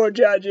 4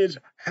 judges,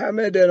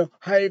 Hamid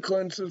Haye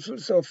Clinton,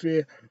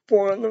 Sophia.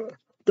 4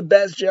 the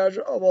best judge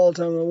of all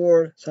time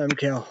award, Simon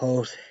Cowell,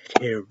 host,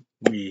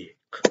 Terry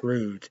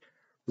Crews.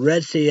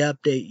 Red State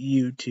Update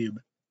YouTube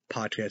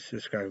podcast,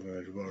 subscribe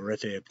as well. Red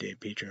State Update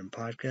Patreon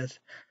podcast,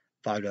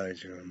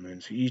 $5 a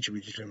month. Each of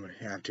you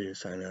have to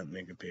sign up,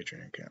 make a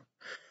Patreon account.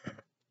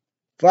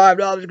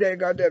 $5 credit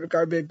card, debit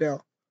card, big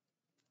bill.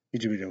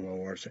 YouTube doing more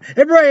worse.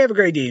 Everybody have a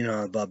great day and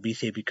all about. Be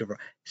safe, be careful.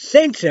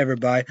 Thanks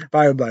everybody.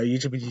 Bye everybody.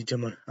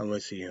 YouTube. I'm gonna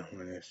see you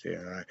when I see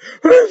you.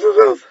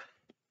 Alright.